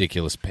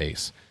ridiculous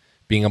pace.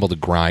 Being able to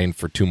grind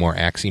for 2 more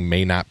Axie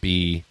may not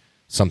be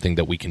something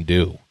that we can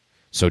do.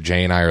 So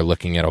Jay and I are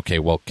looking at, okay,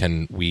 well,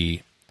 can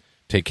we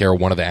take care of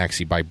one of the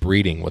Axie by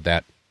breeding? Would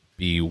that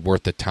be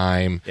worth the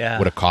time? Yeah.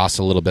 Would it cost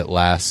a little bit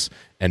less?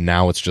 And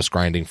now it's just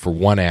grinding for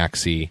 1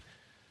 Axie.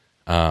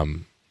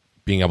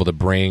 Being able to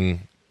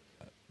bring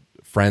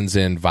friends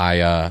in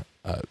via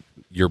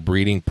your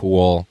breeding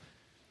pool,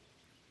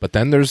 but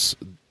then there's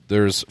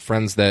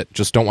friends that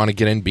just don't want to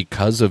get in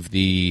because of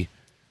the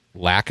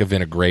lack of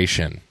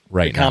integration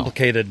right now.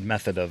 Complicated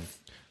method of,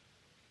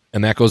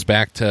 and that goes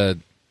back to,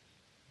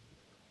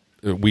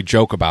 we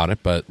joke about it,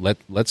 but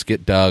let's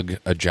get Doug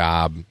a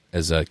job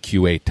as a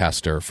QA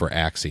tester for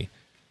Axie.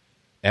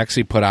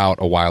 Axie put out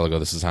a while ago,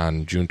 this is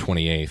on June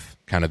 28th,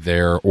 kind of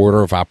their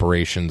order of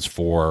operations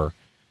for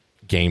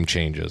game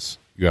changes.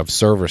 You have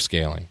server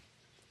scaling,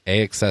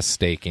 AXS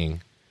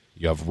staking,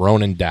 you have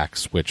Ronin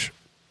decks, which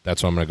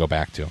that's what I'm going to go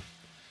back to.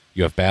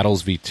 You have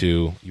Battles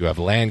V2, you have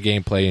land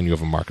gameplay, and you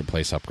have a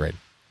marketplace upgrade.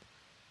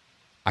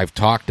 I've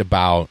talked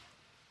about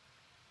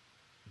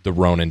the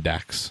Ronin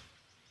decks.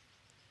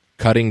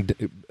 Cutting,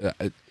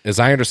 as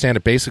I understand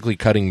it, basically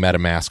cutting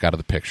MetaMask out of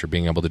the picture,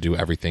 being able to do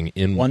everything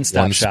in one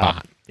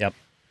spot. Yep.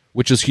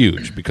 Which is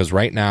huge, because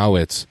right now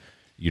it's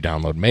you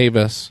download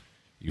Mavis,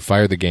 you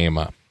fire the game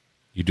up,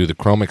 you do the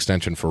Chrome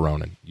extension for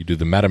Ronin, you do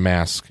the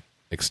MetaMask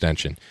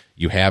extension,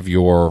 you have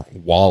your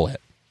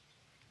wallet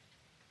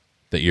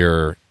that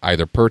you're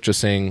either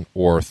purchasing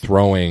or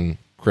throwing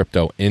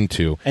crypto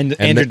into, and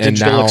your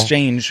digital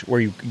exchange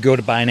where you go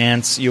to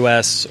Binance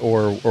US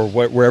or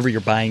wherever you're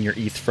buying your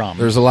ETH from.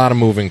 There's a lot of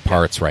moving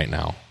parts right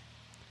now,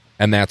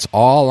 and that's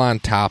all on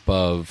top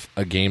of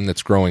a game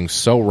that's growing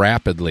so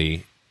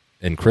rapidly.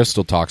 And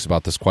Crystal talks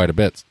about this quite a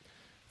bit.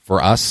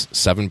 For us,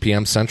 7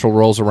 p.m. Central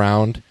rolls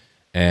around,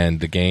 and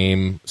the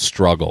game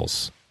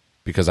struggles,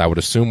 because I would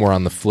assume we're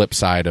on the flip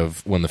side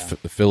of when the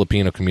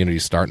Filipino community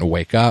is starting to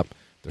wake up.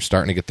 They're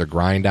starting to get their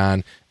grind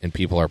on, and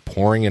people are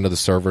pouring into the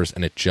servers,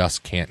 and it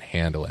just can't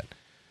handle it.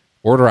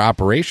 Order of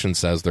Operations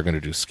says they're going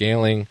to do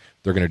scaling.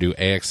 They're going to do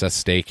AXS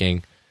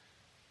staking.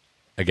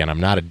 Again, I'm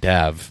not a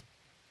dev.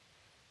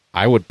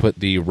 I would put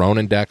the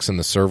Ronin decks and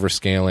the server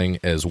scaling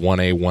as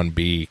 1A,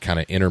 1B, kind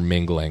of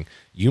intermingling.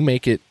 You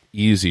make it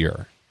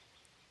easier.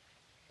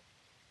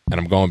 And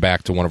I'm going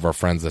back to one of our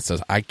friends that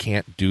says, I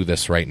can't do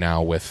this right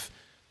now with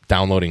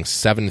downloading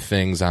 7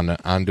 things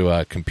onto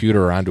a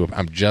computer or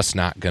I'm just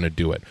not going to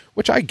do it,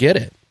 which I get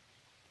it.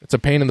 It's a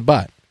pain in the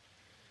butt.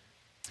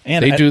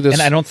 And they do this,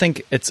 and I don't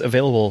think it's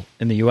available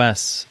in the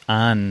U.S.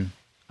 on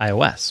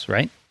iOS,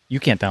 right?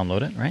 You can't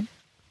download it, right?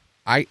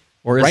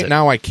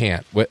 Now I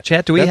can't.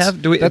 Chat, do we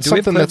have something that's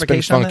been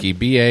clarification on funky.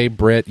 BA,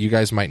 Britt, you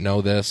guys might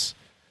know this.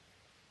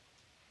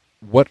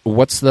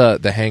 what's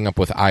the hang up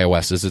with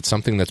iOS? Is it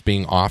something that's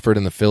being offered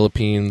in the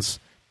Philippines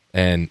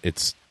and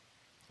it's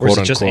or is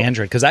it just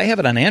Android? Because I have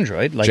it on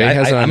Android. Like Jay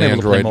has it on I'm able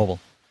Android, to play mobile.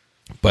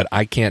 but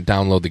I can't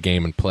download the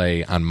game and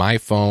play on my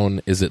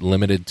phone. Is it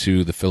limited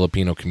to the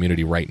Filipino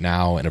community right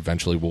now and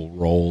eventually will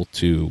roll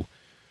to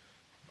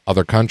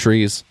other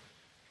countries?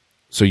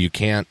 So you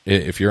can't,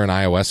 if you're an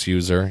iOS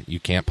user, you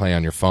can't play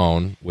on your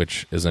phone,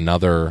 which is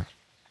another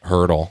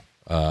hurdle.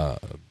 What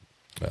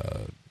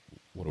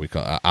do we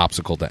call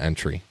obstacle to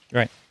entry?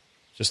 Right.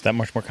 Just that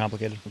much more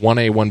complicated.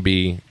 1A,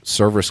 1B,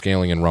 server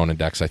scaling and Ronin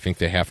Dex, I think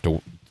they have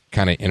to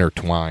kind of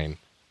intertwine.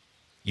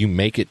 You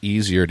make it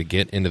easier to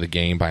get into the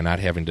game by not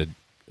having to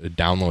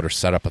download or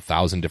set up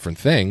 1,000 different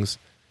things.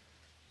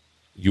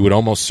 You would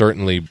almost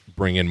certainly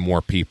bring in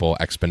more people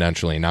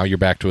exponentially. Now you're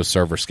back to a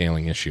server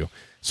scaling issue.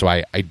 So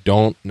I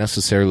don't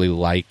necessarily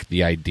like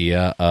the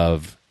idea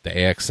of the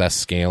AXS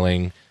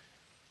scaling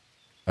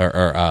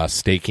or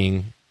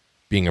staking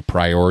being a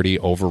priority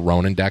over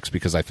Ronin Dex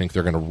because I think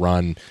they're going to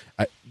run...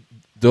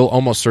 they'll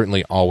almost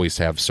certainly always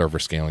have server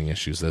scaling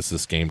issues as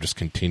this game just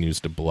continues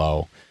to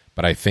blow.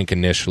 But I think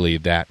initially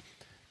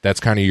that's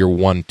kind of your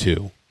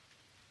 1-2.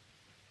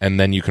 And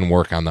then you can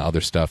work on the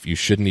other stuff. You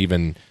shouldn't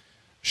even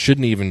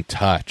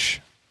touch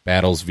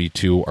Battles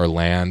V2 or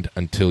Land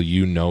until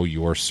you know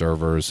your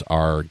servers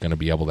are going to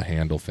be able to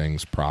handle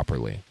things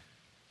properly.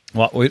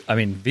 Well,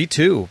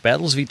 V2,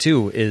 Battles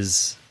V2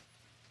 is...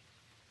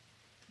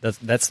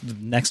 That's the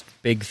next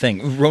big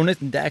thing.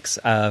 Ronin Dex,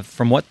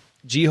 from what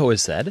Jiho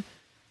has said, I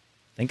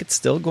think it's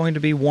still going to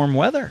be warm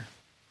weather.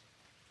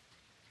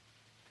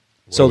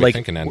 What are we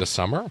thinking, end of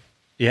summer?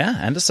 Yeah,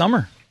 end of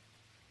summer.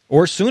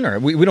 Or sooner.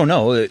 We don't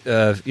know.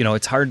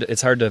 It's hard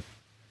to...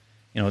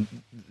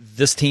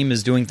 this team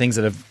is doing things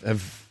that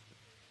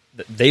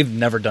that they've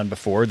never done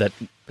before that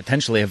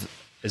potentially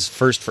is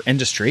first for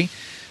industry.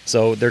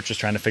 So they're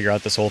just trying to figure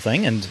out this whole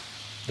thing, and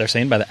they're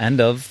saying by the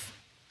end of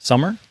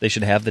summer they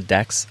should have the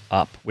decks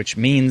up, which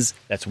means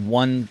that's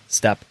one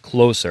step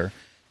closer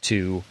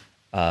to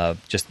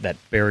just that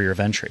barrier of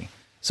entry.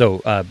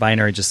 So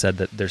Binary just said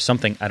that there's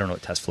something, I don't know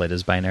what test flight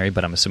is, Binary,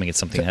 but I'm assuming it's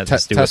something that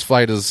has to do with... Test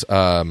flight is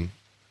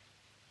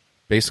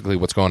basically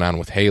what's going on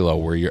with Halo,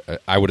 where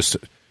I would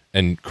assume,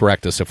 and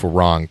correct us if we're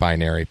wrong,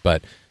 Binary,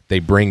 but they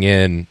bring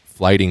in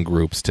flighting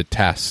groups to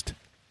test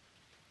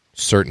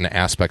certain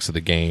aspects of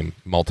the game,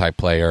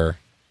 multiplayer,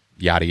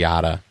 yada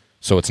yada.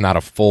 So it's not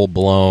a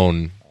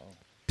full-blown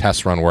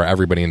test run where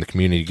everybody in the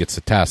community gets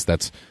to test.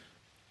 That's,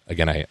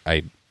 again,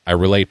 I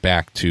relate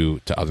back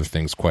to other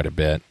things quite a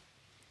bit.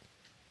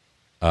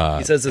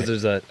 He says that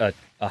there's a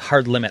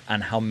hard limit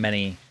on how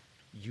many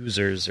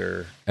users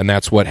are... And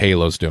that's what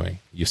Halo's doing.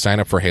 You sign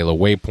up for Halo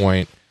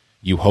Waypoint,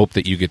 you hope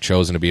that you get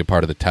chosen to be a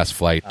part of the test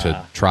flight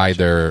to try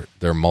their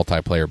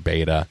multiplayer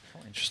beta. Oh,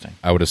 interesting.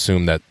 I would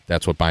assume that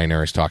that's what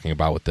Binary is talking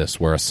about with this,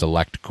 where a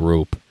select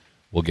group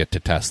will get to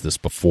test this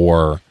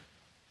before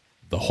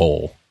the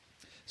whole.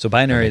 So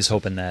Binary is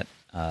hoping that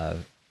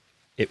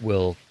it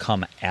will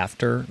come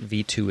after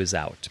V2 is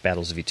out,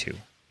 Battles V2.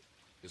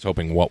 Is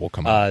hoping what will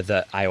come out?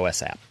 The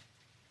iOS app.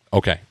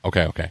 Okay.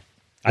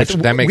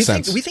 That makes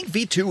sense. We think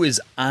V2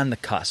 is on the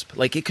cusp.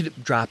 Like, it could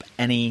drop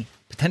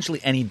potentially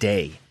any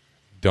day.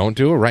 Don't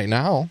do it right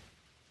now.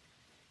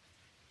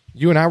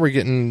 You and I were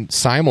getting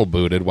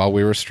simul-booted while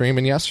we were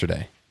streaming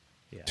yesterday,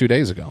 2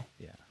 days ago.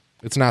 Yeah,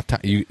 it's not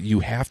time. You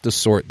have to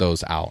sort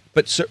those out.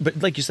 But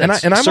like you said,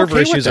 and I'm server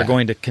okay issues with that. are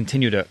going to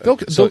continue to.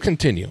 They'll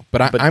continue,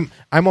 but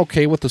I'm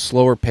okay with the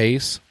slower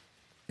pace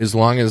as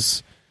long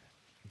as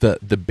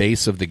the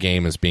base of the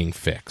game is being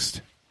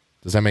fixed.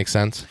 Does that make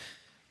sense?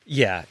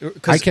 Yeah,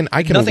 I can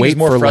nothing's wait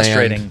more for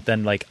frustrating Land.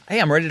 than like, hey,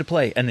 I'm ready to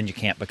play, and then you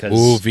can't because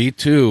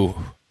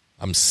V2,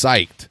 I'm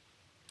psyched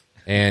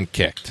and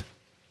kicked.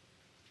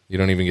 You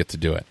don't even get to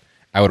do it.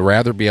 I would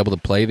rather be able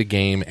to play the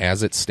game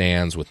as it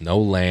stands with no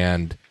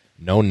land,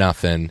 no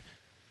nothing,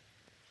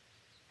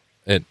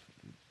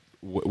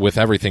 with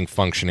everything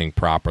functioning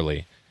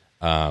properly.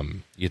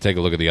 You take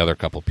a look at the other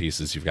couple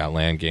pieces. You've got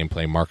land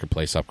gameplay,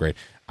 marketplace upgrade.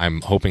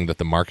 I'm hoping that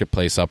the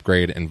marketplace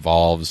upgrade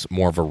involves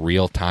more of a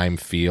real-time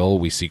feel.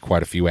 We see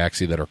quite a few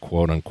Axie that are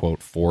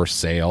quote-unquote for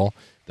sale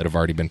that have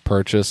already been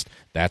purchased.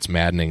 That's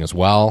maddening as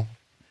well.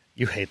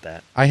 You hate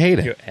that. I hate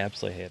it. You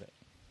absolutely hate it.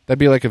 That'd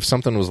be like if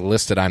something was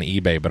listed on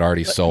eBay but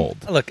already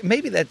sold. Look,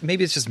 maybe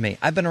it's just me.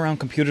 I've been around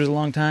computers a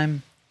long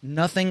time.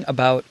 Nothing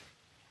about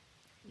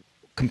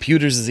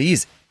computers is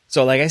easy.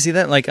 So like I see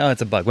that like, oh,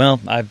 it's a bug. Well,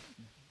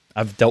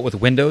 I've dealt with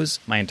Windows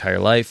my entire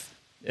life.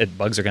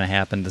 Bugs are going to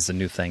happen. This is a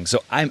new thing.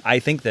 So I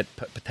think that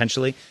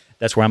potentially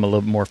that's where I'm a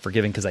little more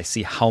forgiving because I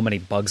see how many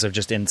bugs are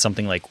just in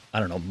something like, I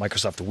don't know,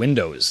 Microsoft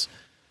Windows.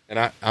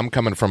 And I'm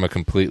coming from a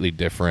completely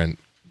different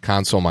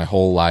console my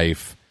whole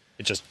life.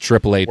 It just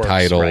AAA works,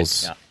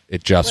 titles. Right? Yeah.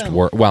 It just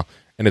works. Well,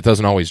 and it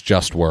doesn't always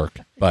just work,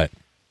 but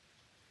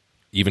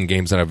even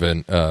games that I've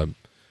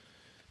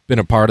been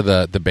a part of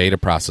the beta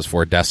process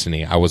for,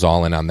 Destiny, I was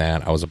all in on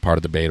that. I was a part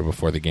of the beta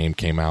before the game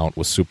came out,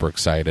 was super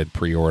excited,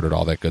 pre-ordered,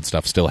 all that good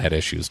stuff, still had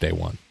issues day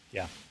one.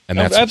 Yeah. And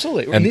that's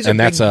absolutely. And these are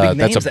that's big a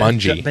names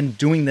Bungie. that have been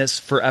doing this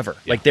forever.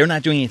 Yeah. Like they're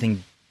not doing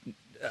anything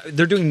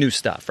they're doing new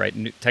stuff, right?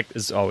 New tech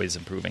is always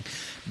improving,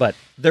 but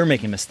they're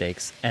making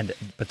mistakes,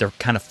 but they're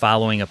kind of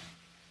following a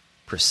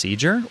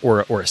procedure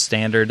or a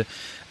standard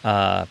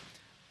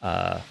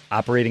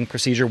operating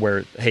procedure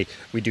where, hey,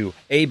 we do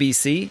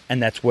ABC,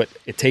 and that's what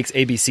it takes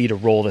ABC to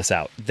roll this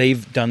out.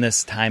 They've done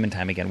this time and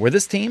time again. Where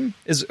this team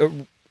is,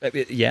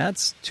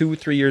 it's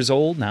 2-3 years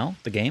old now,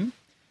 the game,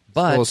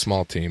 but still a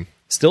small team.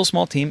 Still a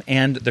small team,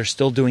 and they're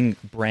still doing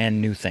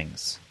brand new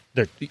things.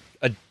 They're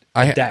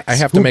decks. I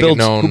have to make it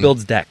known. Who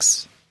builds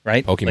decks,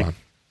 right? Pokemon.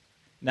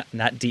 Like,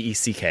 not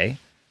DECK.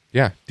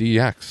 Yeah,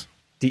 DEX.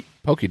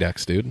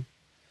 Pokédex, dude.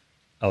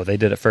 Oh, they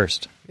did it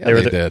first. Yeah,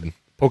 they did.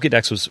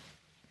 Pokédex was...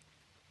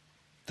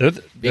 They're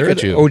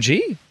Pikachu.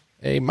 the OG?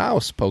 A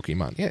mouse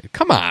Pokemon. Yeah,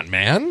 come on,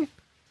 man.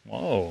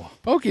 Whoa.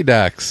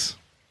 Pokédex.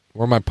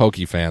 Where are my Poke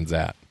fans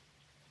at?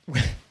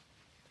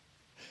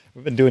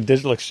 We've been doing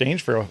digital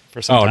exchange for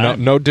some time. Oh,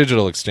 no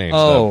digital exchange.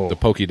 Oh. The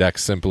Pokédex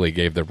simply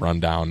gave the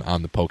rundown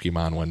on the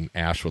Pokemon when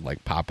Ash would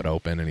like pop it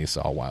open and he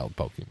saw wild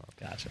Pokemon.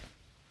 Gotcha.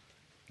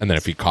 And then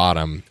if he caught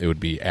him, it would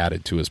be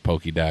added to his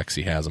Pokédex.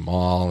 He has them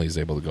all. He's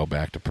able to go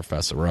back to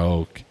Professor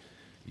Oak.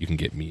 You can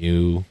get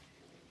Mew.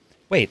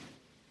 Wait,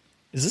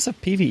 is this a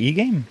PvE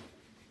game?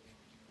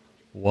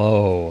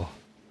 Whoa.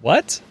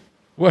 What?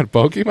 What,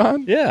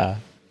 Pokemon? Yeah.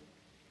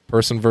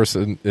 Person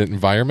versus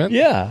environment?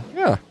 Yeah.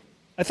 Yeah.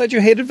 I thought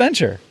you hated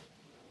adventure.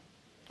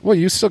 Well,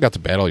 you still got to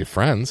battle your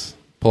friends.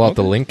 Pull out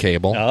the link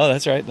cable. Oh,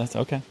 that's right. That's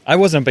okay. I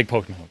wasn't a big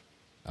Pokemon.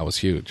 That was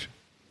huge.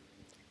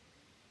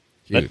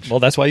 Huge. Well,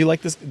 that's why you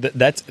like this.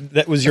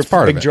 That was your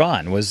part of big it.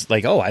 draw. Was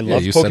like, oh, I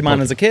loved you said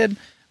Pokemon as a kid.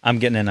 I'm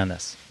getting in on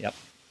this. Yep.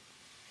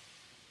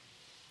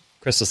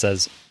 Crystal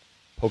says,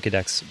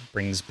 Pokédex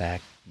brings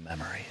back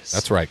memories.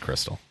 That's right,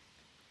 Crystal.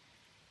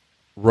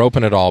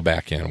 Roping it all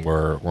back in.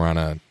 We're on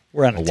a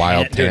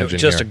wild tangent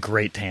just here. a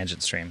great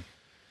tangent stream.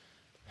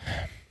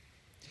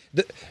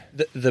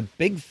 The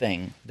big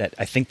thing that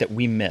I think that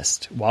we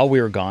missed while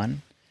we were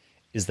gone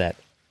is that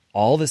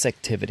all this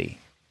activity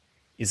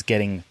is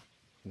getting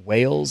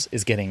whales,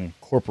 is getting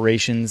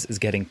corporations, is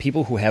getting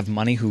people who have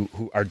money who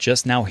are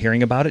just now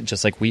hearing about it,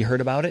 just like we heard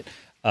about it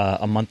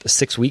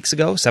 7 weeks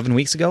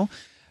ago.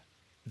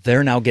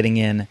 They're now getting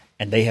in,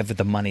 and they have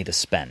the money to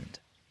spend.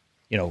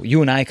 You know,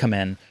 you and I come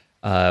in,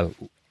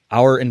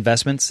 our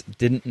investments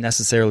didn't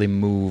necessarily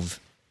move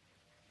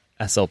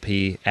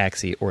SLP,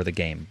 Axie, or the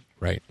game.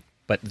 Right.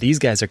 But these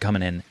guys are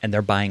coming in, and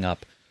they're buying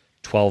up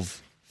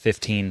 12,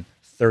 15,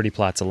 30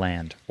 plots of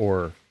land,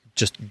 or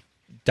just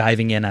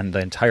diving in on the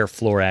entire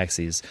floor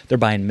axes. They're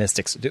buying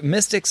Mystics.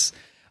 Mystics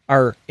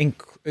are...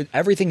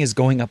 everything is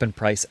going up in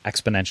price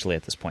exponentially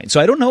at this point.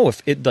 So I don't know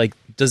if it, like,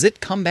 does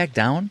it come back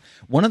down?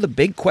 One of the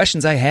big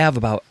questions I have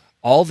about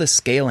all this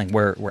scaling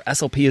where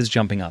SLP is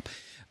jumping up,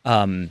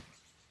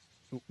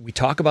 we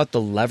talk about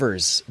the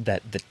levers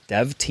that the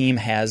dev team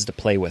has to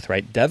play with,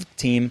 right? Dev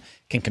team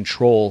can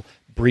control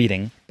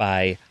breeding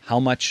by how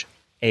much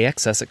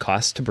AXS it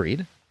costs to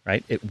breed,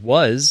 right? It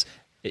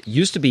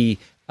used to be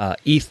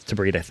ETH to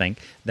breed, I think.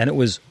 Then it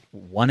was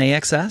 1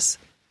 AXS.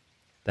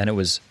 Then it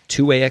was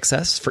 2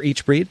 AXS for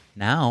each breed.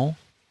 Now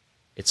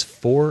it's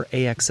 4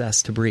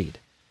 AXS to breed.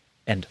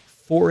 And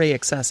 4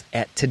 AXS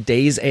at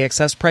today's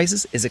AXS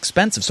prices is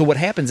expensive. So what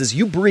happens is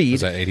you breed...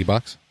 Is that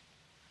 $80?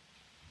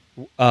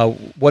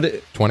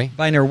 What 20?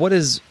 Biner, what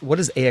is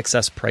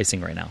AXS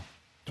pricing right now?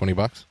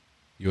 $20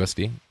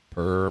 USD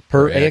per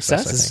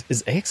AXS?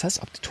 Is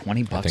AXS up to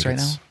 $20 right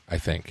now? I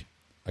think.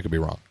 I could be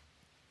wrong.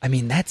 I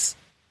mean, that's...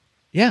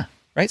 Yeah,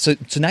 right? So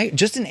now,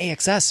 just in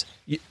AXS,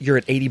 you're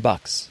at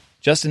 $80.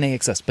 Just in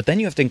AXS. But then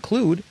you have to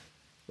include,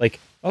 like,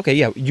 okay,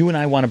 yeah, you and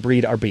I want to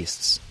breed our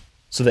beasts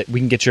so that we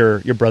can get your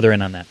brother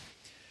in on that.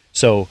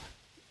 So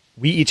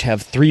we each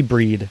have 3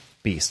 breed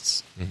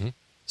beasts. Mm-hmm.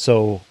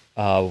 So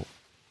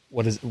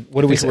what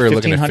do we say? We're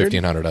looking at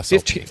 1,500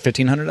 SLP.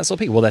 1,500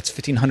 SLP. Well, that's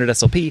 1,500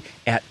 SLP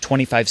at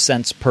 25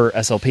 cents per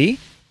SLP.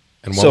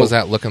 And what was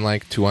that looking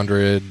like?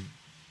 200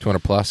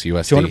 plus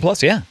USD? 200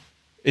 plus, yeah.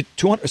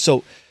 200.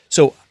 So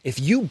if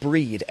you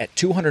breed at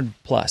 200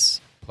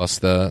 plus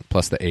the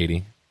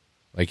 80,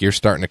 like you're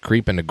starting to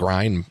creep into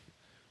grind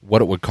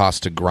what it would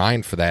cost to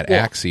grind for that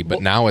Axie,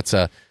 but now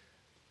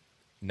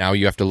now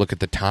you have to look at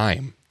the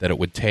time that it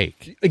would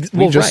take.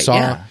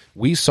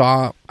 We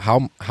saw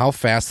how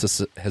fast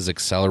this has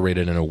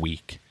accelerated in a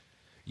week.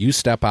 You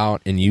step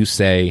out and you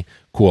say,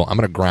 cool, I'm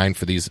going to grind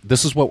for these.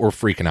 This is what we're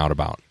freaking out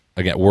about.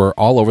 Again, we're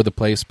all over the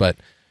place, but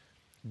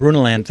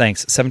Brunaland,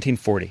 thanks.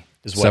 1740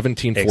 is what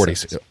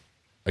 1740.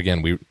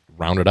 Again, we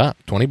rounded up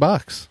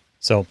 $20.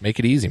 So make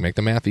it easy, make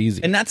the math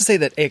easy. And not to say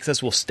that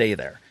AXS will stay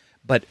there,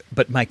 but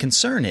my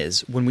concern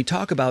is when we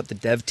talk about the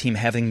dev team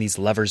having these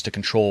levers to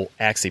control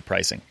Axie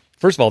pricing.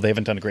 First of all, they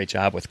haven't done a great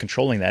job with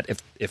controlling that.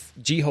 If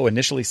Jiho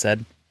initially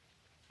said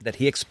that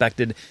he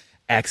expected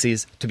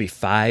Axies to be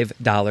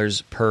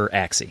 $5 per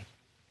Axie,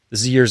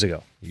 this is years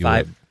ago.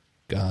 You're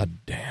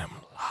goddamn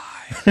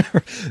lie.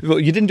 Well,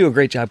 you didn't do a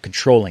great job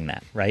controlling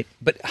that, right?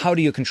 But how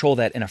do you control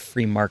that in a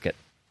free market?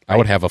 Right? I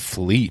would have a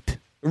fleet,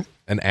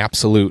 an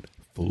absolute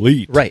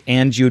fleet. Right,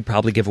 and you would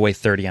probably give away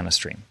 30 on a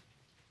stream.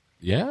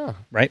 Yeah.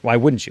 Right? Why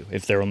wouldn't you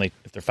if they're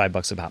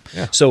 $5 a pop?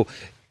 Yeah. So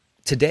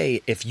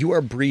today, if you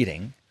are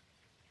breeding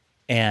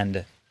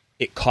and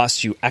it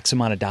costs you X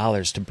amount of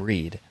dollars to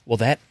breed, well,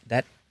 that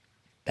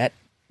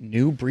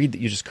new breed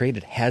that you just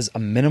created has a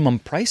minimum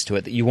price to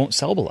it that you won't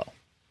sell below.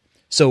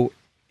 So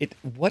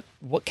what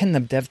can the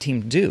dev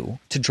team do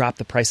to drop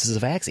the prices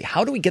of Axie?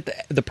 How do we get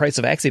the price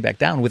of Axie back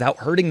down without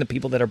hurting the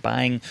people that are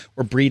buying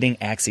or breeding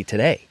Axie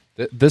today?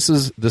 This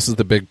is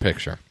the big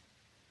picture.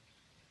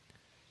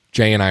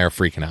 Jay and I are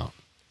freaking out.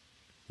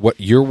 What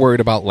you're worried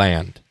about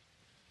land.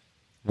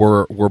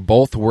 We're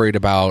both worried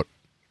about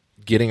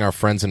getting our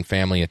friends and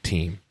family a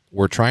team.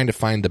 We're trying to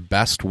find the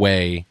best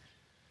way,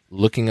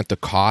 looking at the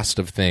cost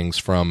of things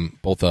from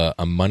both a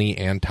money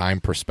and time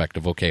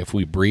perspective. Okay, if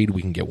we breed,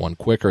 we can get one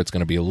quicker. It's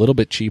going to be a little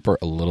bit cheaper.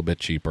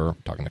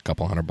 I'm talking a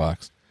couple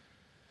 $100.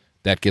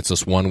 That gets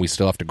us one. We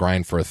still have to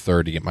grind for a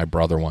third to get my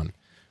brother one.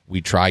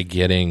 We try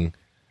getting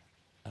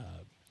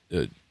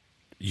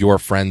your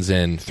friends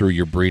in through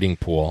your breeding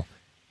pool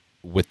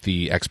with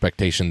the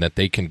expectation that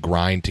they can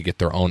grind to get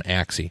their own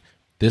Axie.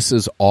 This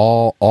is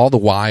all the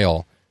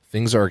while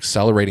things are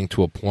accelerating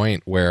to a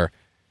point where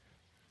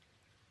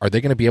are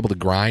they going to be able to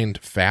grind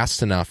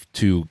fast enough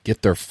to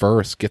get their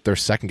first, get their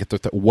second, get their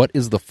third? What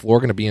is the floor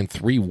going to be in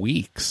 3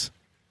 weeks?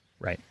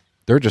 Right.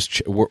 They're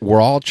just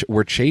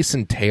we're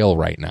chasing tail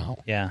right now.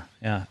 Yeah,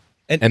 yeah.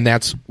 And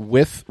that's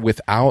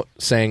without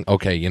saying,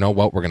 okay, you know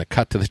what? We're going to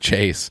cut to the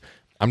chase.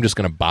 I'm just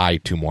going to buy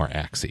 2 more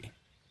Axie.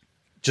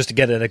 Just to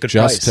get it at a good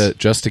price.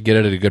 Just to get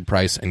it at a good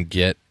price and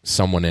get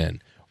someone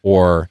in,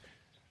 or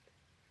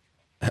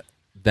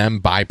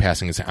them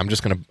bypassing and saying, I'm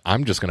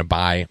just gonna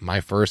buy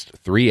my first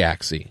 3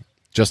 Axie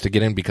just to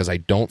get in because I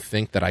don't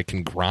think that I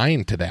can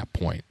grind to that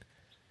point.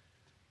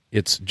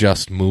 It's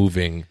just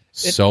moving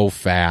so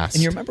fast.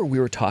 And you remember we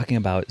were talking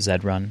about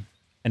Zedrun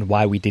and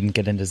why we didn't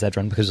get into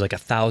Zedrun because it was like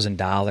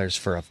 $1,000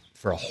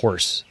 for a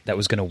horse that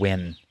was going to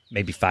win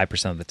maybe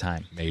 5% of the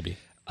time. Maybe.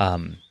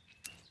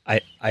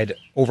 I'd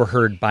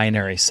overheard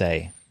Binary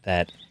say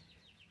that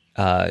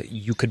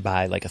you could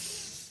buy like a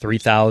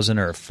 $3,000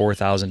 or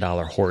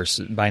 $4,000 horse.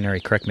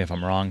 Binary, correct me if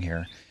I'm wrong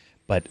here,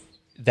 but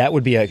that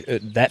would be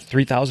that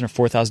 $3,000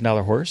 or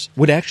 $4,000 horse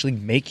would actually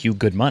make you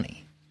good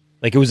money.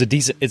 Like it's a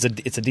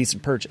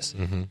decent purchase.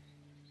 Mm-hmm.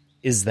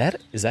 Is that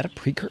a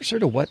precursor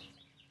to what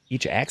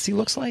each Axie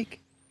looks like?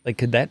 Like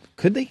could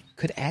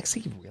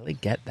Axie really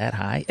get that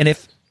high? And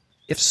if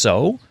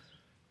so,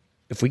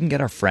 if we can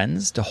get our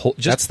friends to hold,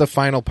 that's the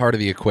final part of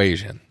the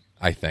equation,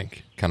 I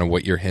think, kind of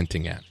what you're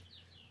hinting at.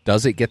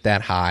 Does it get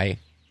that high?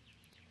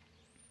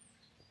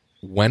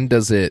 When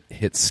does it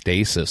hit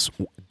stasis?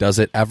 Does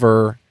it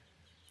ever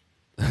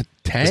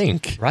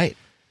tank? Right.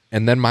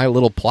 And then my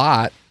little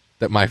plot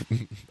that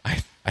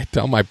I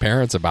tell my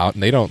parents about,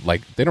 and they don't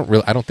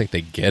really, I don't think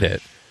they get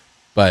it,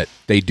 but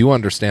they do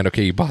understand,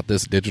 okay, you bought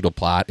this digital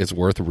plot, it's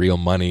worth real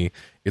money,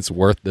 it's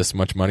worth this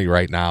much money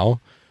right now.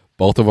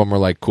 Both of them are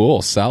like,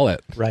 cool, sell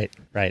it. Right.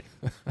 I'm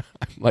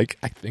like,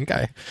 I think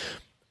I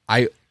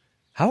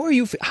How are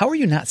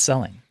you not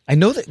selling? I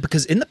know that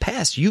because in the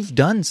past you've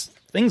done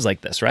things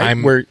like this, right?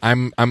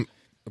 I'm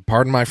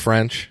pardon my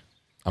French,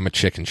 I'm a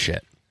chicken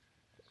shit.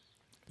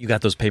 You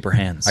got those paper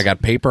hands. I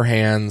got paper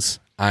hands.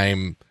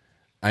 I'm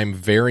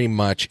very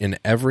much in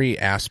every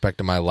aspect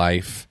of my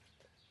life.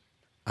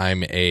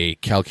 I'm a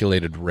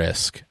calculated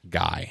risk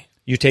guy.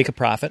 You take a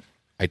profit.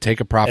 I take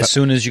a profit as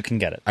soon as you can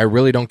get it. I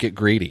really don't get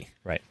greedy.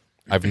 Right.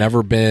 I've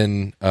never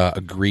been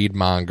a greed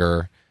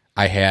monger.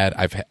 I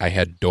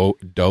had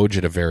Doge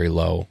at a very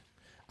low.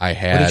 I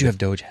had. What did you have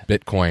Doge at?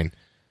 Bitcoin.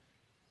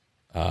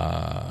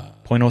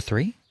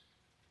 0.03?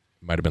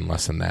 Might have been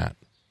less than that.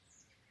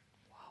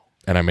 Wow.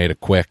 And I made a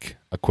quick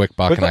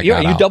buck, and I you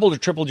got out. doubled or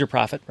tripled your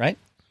profit, right?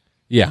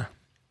 Yeah.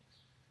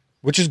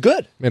 Which is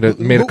good. Made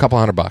a couple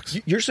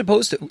 $100. You're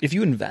supposed to, if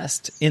you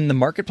invest in the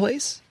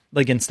marketplace,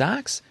 like in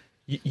stocks,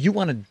 you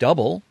want to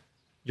double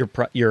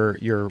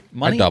your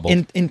money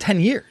in 10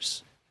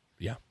 years.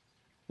 Yeah.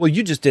 Well,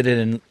 you just did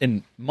it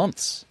in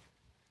months.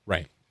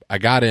 Right. I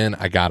got in,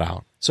 I got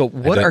out. So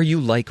what are you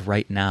like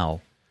right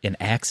now in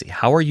Axie?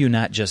 How are you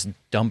not just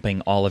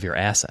dumping all of your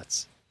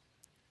assets?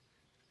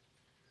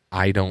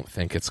 I don't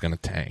think it's going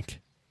to tank.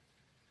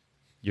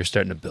 You're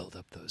starting to build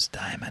up those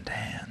diamond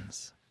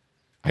hands.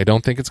 I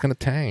don't think it's going to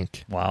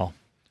tank. Wow.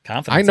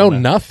 Confidence. I know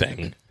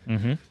nothing.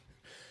 Mm-hmm.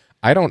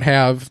 I don't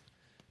have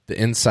the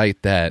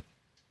insight that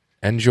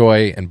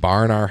Enjoy and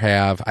Barnar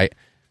have.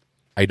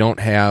 I don't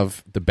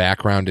have the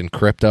background in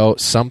crypto.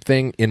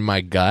 Something in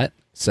my gut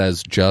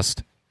says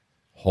just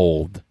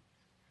hold.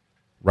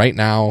 Right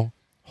now,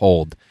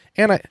 hold.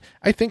 And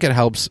I think it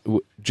helps.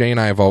 Jay and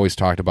I have always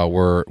talked about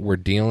we're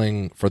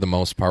dealing for the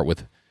most part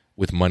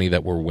with money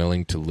that we're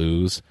willing to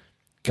lose.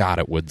 God,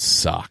 it would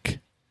suck.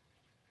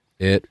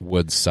 It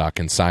would suck.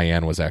 And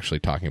Cyan was actually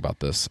talking about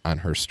this on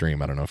her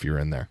stream. I don't know if you were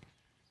in there.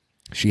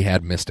 She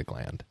had Mystic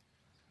Land.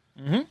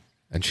 Mm-hmm.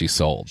 And she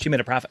sold. She made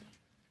a profit.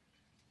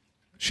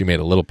 She made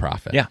a little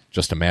profit. Yeah.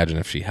 Just imagine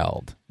if she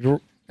held.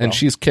 And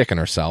she's kicking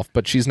herself,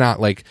 but she's not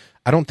like,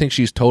 I don't think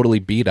she's totally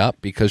beat up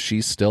because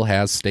she still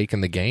has stake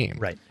in the game.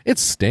 Right. It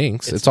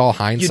stinks. It's all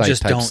hindsight you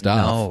just type don't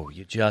stuff. know.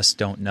 You just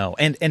don't know.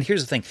 And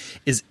here's the thing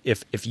is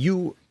if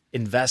you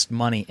invest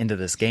money into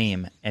this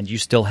game and you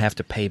still have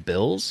to pay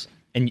bills,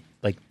 and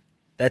like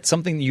that's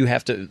something you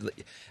have to,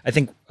 I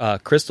think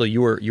Crystal,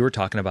 you were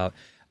talking about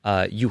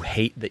you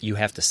hate that you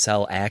have to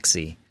sell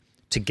Axie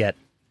to get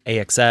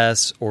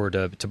AXS or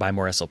to buy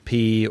more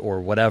SLP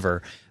or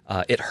whatever.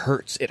 It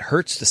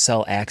hurts to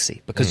sell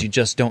Axie because you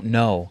just don't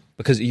know,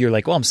 because you're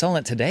like, well, I'm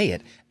selling it today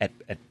at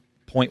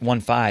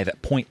 0.15,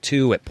 at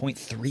 0.2, at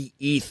 0.3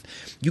 ETH.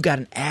 You got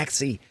an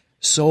Axie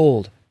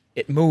sold.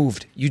 It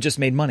moved. You just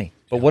made money.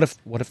 But what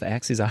if the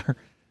Axies are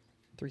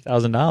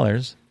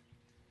 $3,000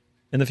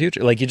 in the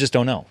future? Like, you just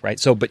don't know, right?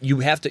 So, but you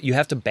have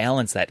to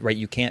balance that, right?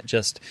 You can't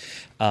just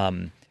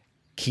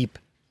keep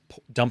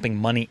dumping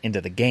money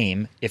into the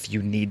game if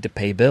you need to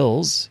pay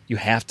bills. You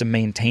have to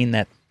maintain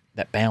that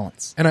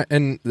balance.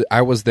 And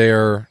I was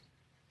there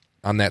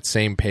on that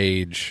same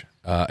page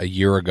a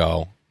year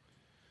ago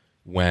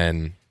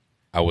when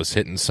I was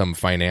hitting some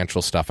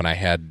financial stuff and I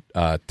had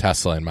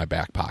Tesla in my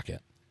back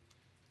pocket.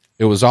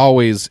 It was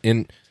always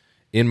in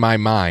my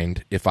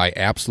mind, if I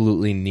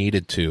absolutely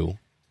needed to,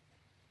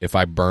 if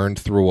I burned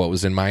through what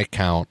was in my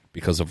account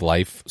because of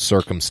life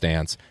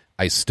circumstance,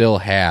 I still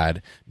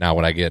had, now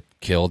would I get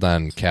killed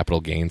on capital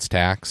gains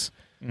tax?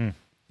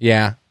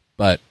 Yeah,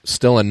 but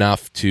still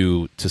enough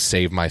to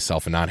save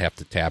myself and not have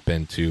to tap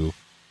into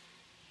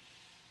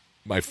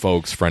my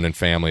folks, friend and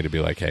family to be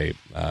like, hey,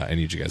 I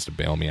need you guys to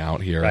bail me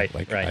out here. Right,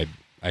 like right.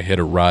 I hit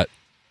a rut.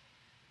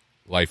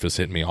 Life has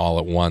hit me all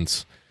at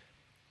once.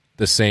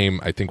 The same,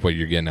 I think what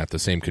you're getting at, the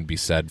same could be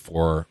said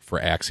for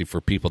Axie,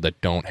 for people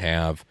that don't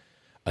have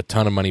a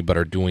ton of money but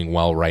are doing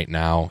well right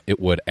now.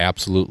 It would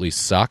absolutely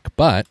suck,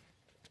 but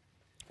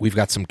we've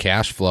got some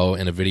cash flow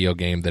in a video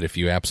game that if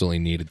you absolutely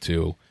needed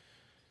to,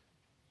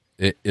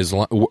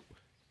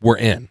 we're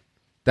in.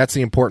 That's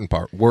the important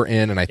part. We're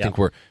in, and I think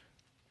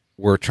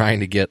we're trying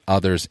to get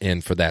others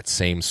in for that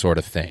same sort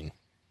of thing.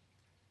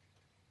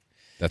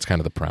 That's kind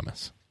of the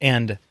premise.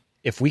 And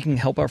if we can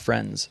help our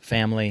friends,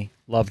 family,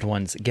 loved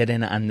ones get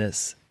in on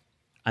this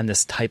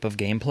type of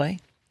gameplay,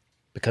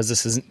 because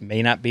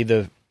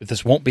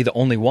this won't be the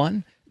only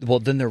one, well,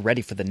 then they're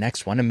ready for the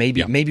next one, and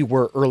maybe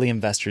we're early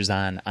investors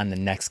on the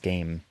next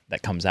game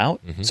that comes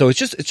out. Mm-hmm. So it's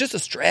just a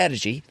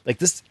strategy like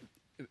this.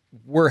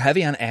 We're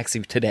heavy on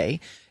Axie today.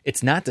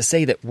 It's not to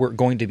say that we're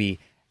going to be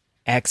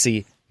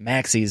Axie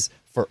Maxies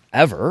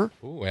forever.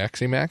 Ooh,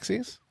 Axie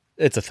Maxies?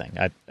 It's a thing.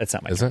 It's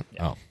not my Is term. it?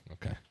 Yeah. Oh,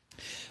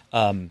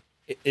 okay.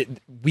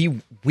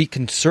 We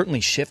can certainly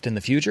shift in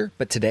the future,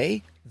 but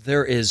today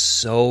there is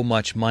so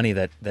much money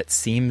that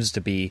seems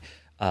to be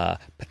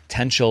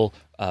potential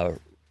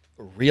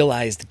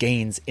realized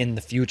gains in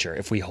the future.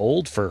 If we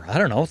hold for,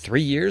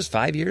 3 years,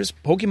 5 years,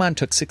 Pokemon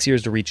took 6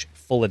 years to reach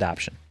full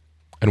adoption.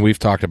 And we've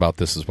talked about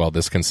this as well.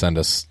 This can send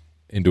us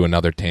into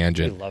another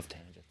tangent. We love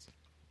tangents.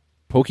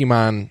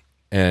 Pokemon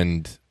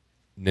and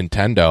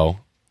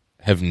Nintendo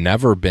have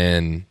never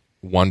been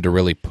one to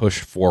really push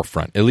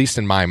forefront, at least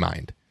in my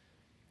mind.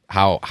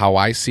 How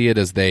I see it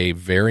is they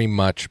very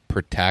much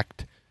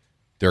protect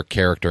their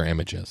character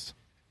images.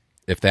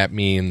 If that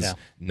means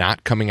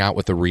not coming out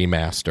with a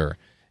remaster,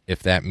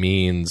 if that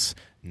means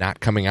not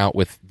coming out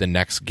with the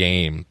next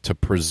game to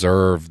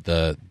preserve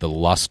the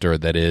luster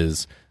that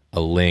is a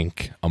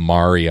Link, a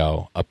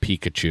Mario, a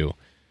Pikachu,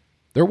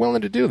 they're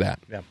willing to do that.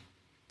 Yeah.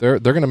 They're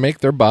going to make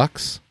their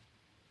bucks,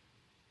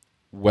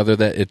 whether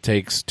that it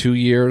takes 2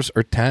 years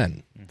or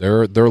 10.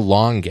 They're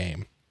long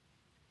game.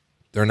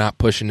 They're not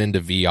pushing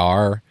into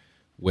VR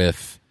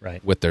with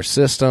their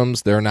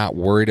systems. They're not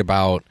worried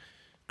about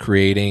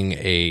creating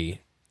a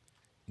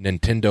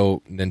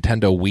Nintendo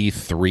Wii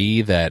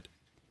 3 that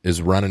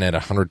is running at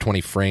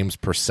 120 frames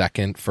per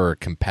second for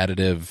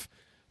competitive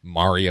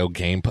Mario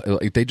gameplay.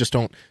 Like, they just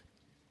don't.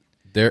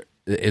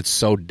 It's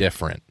so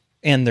different,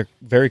 and they're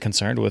very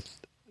concerned with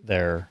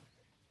their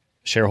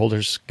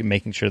shareholders,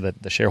 making sure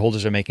that the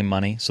shareholders are making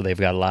money. So they've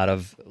got a lot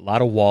of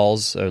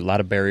walls, a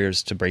lot of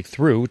barriers to break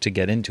through to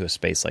get into a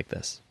space like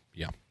this.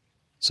 Yeah.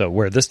 So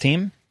where this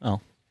team,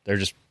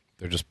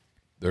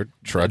 they're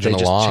trudging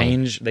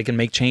along. They can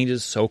make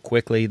changes so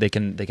quickly. They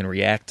can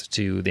react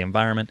to the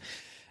environment.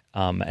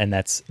 And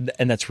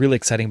that's really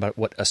exciting about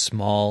what a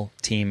small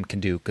team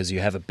can do, because you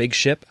have a big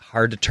ship,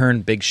 hard to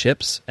turn big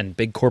ships, and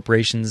big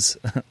corporations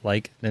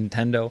like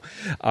Nintendo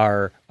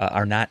are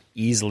not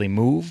easily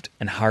moved,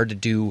 and hard to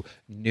do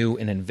new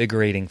and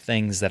invigorating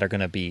things that are going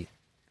to be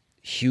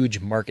huge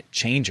market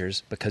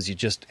changers, because you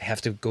just have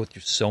to go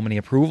through so many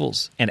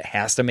approvals, and it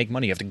has to make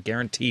money. You have to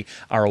guarantee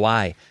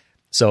ROI.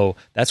 So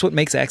that's what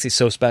makes Axie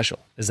so special,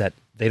 is that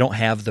they don't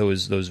have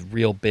those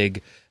real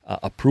big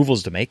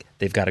approvals to make.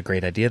 They've got a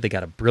great idea. They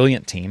got a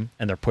brilliant team,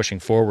 and they're pushing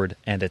forward.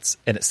 And it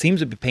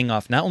seems to be paying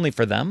off not only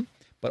for them,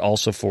 but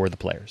also for the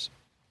players.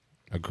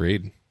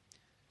 Agreed.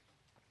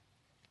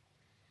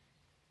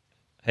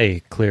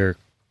 Hey, Clear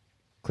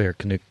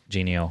Canuck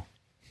Genio,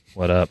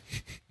 what up?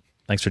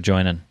 Thanks for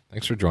joining.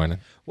 Thanks for joining.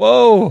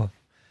 Whoa!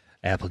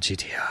 Apple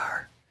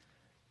GTR.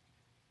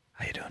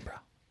 How you doing, bro?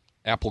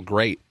 Apple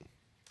great.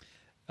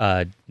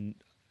 The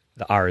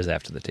R is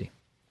after the T.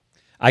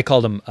 I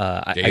called him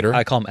Gator?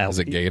 I call him Apple. Is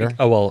it Gator?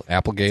 Oh, well,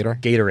 Apple Gator?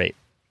 Gatorade.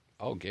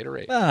 Oh,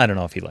 Gatorade. Well, I don't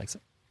know if he likes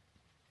it.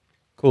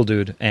 Cool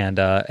dude. And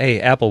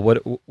hey, Apple,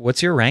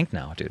 what's your rank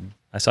now, dude?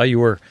 I saw you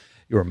were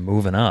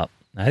moving up.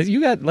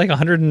 You got like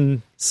 100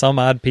 and some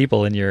odd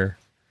people in your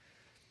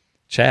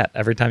chat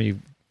every time you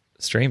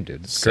stream,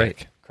 dude. It's Sick.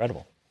 great.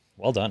 Incredible.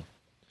 Well done.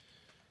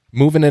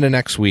 Moving into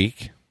next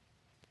week,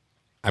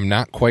 I'm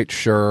not quite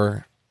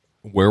sure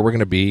where we're going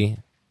to be.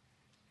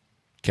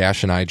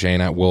 Cash and I,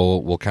 Jane,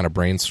 we'll kind of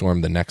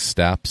brainstorm the next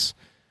steps.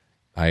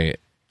 I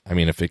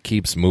mean, if it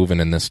keeps moving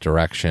in this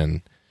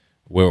direction,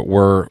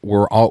 we're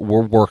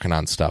working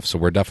on stuff, so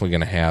we're definitely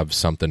going to have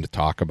something to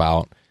talk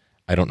about.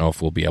 I don't know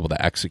if we'll be able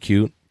to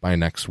execute by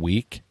next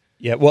week.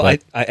 Yeah, well,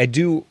 I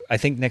do. I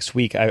think next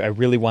week I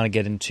really want to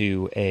get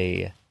into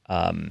a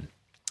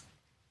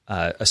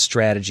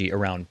strategy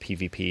around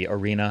PvP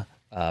arena.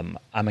 I'm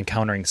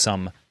encountering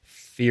some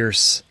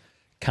fierce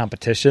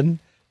competition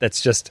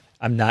that's just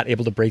I'm not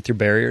able to break through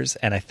barriers,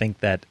 and I think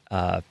that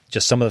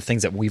just some of the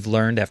things that we've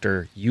learned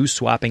after you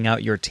swapping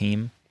out your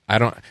team. I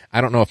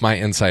don't know if my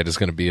insight is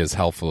going to be as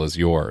helpful as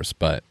yours,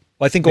 but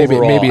I think maybe,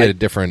 overall, maybe at a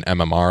different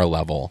MMR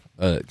level,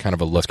 kind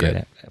of a look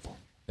at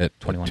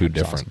two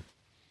different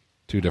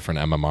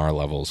MMR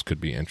levels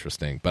could be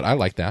interesting. But I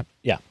like that.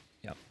 Yeah.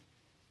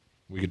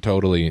 We could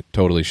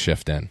totally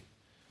shift in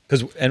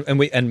because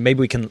and maybe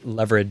we can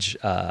leverage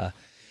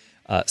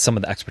some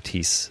of the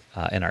expertise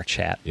in our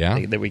chat.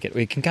 Yeah, that we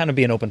can kind of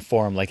be an open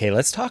forum. Like, hey,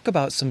 let's talk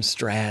about some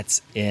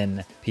strats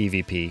in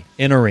PvP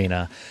in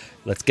arena.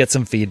 Let's get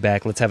some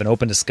feedback. Let's have an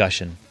open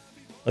discussion.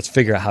 Let's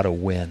figure out how to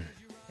win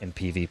in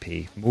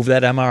PvP. Move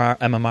that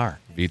MMR.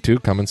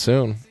 V2 coming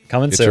soon.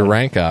 Get your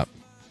rank up.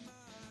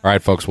 All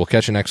right, folks. We'll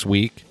catch you next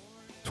week,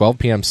 12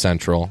 p.m.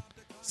 Central,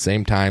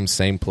 same time,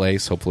 same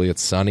place. Hopefully,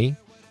 it's sunny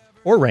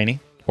or rainy.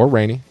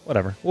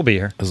 Whatever. We'll be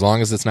here. As long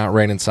as it's not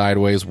raining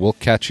sideways, we'll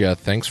catch you.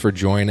 Thanks for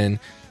joining.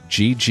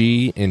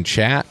 GG in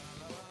chat.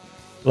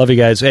 Love you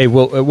guys. Hey,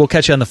 we'll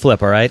catch you on the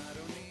flip, all right?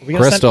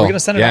 Crystal. We're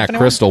gonna send it off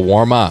anyone? Crystal,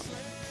 warm up.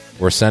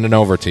 We're sending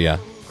over to you.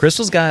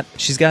 Crystal's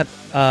she's got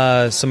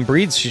some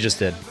breeds she just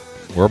did.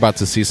 We're about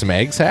to see some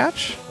eggs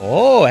hatch.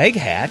 Oh, egg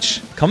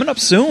hatch. Coming up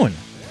soon.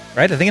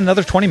 Right? I think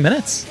another 20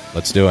 minutes.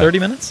 Let's do it. 30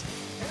 minutes.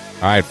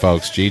 All right,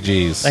 folks.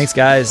 GG's. Thanks,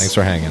 guys. Thanks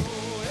for hanging.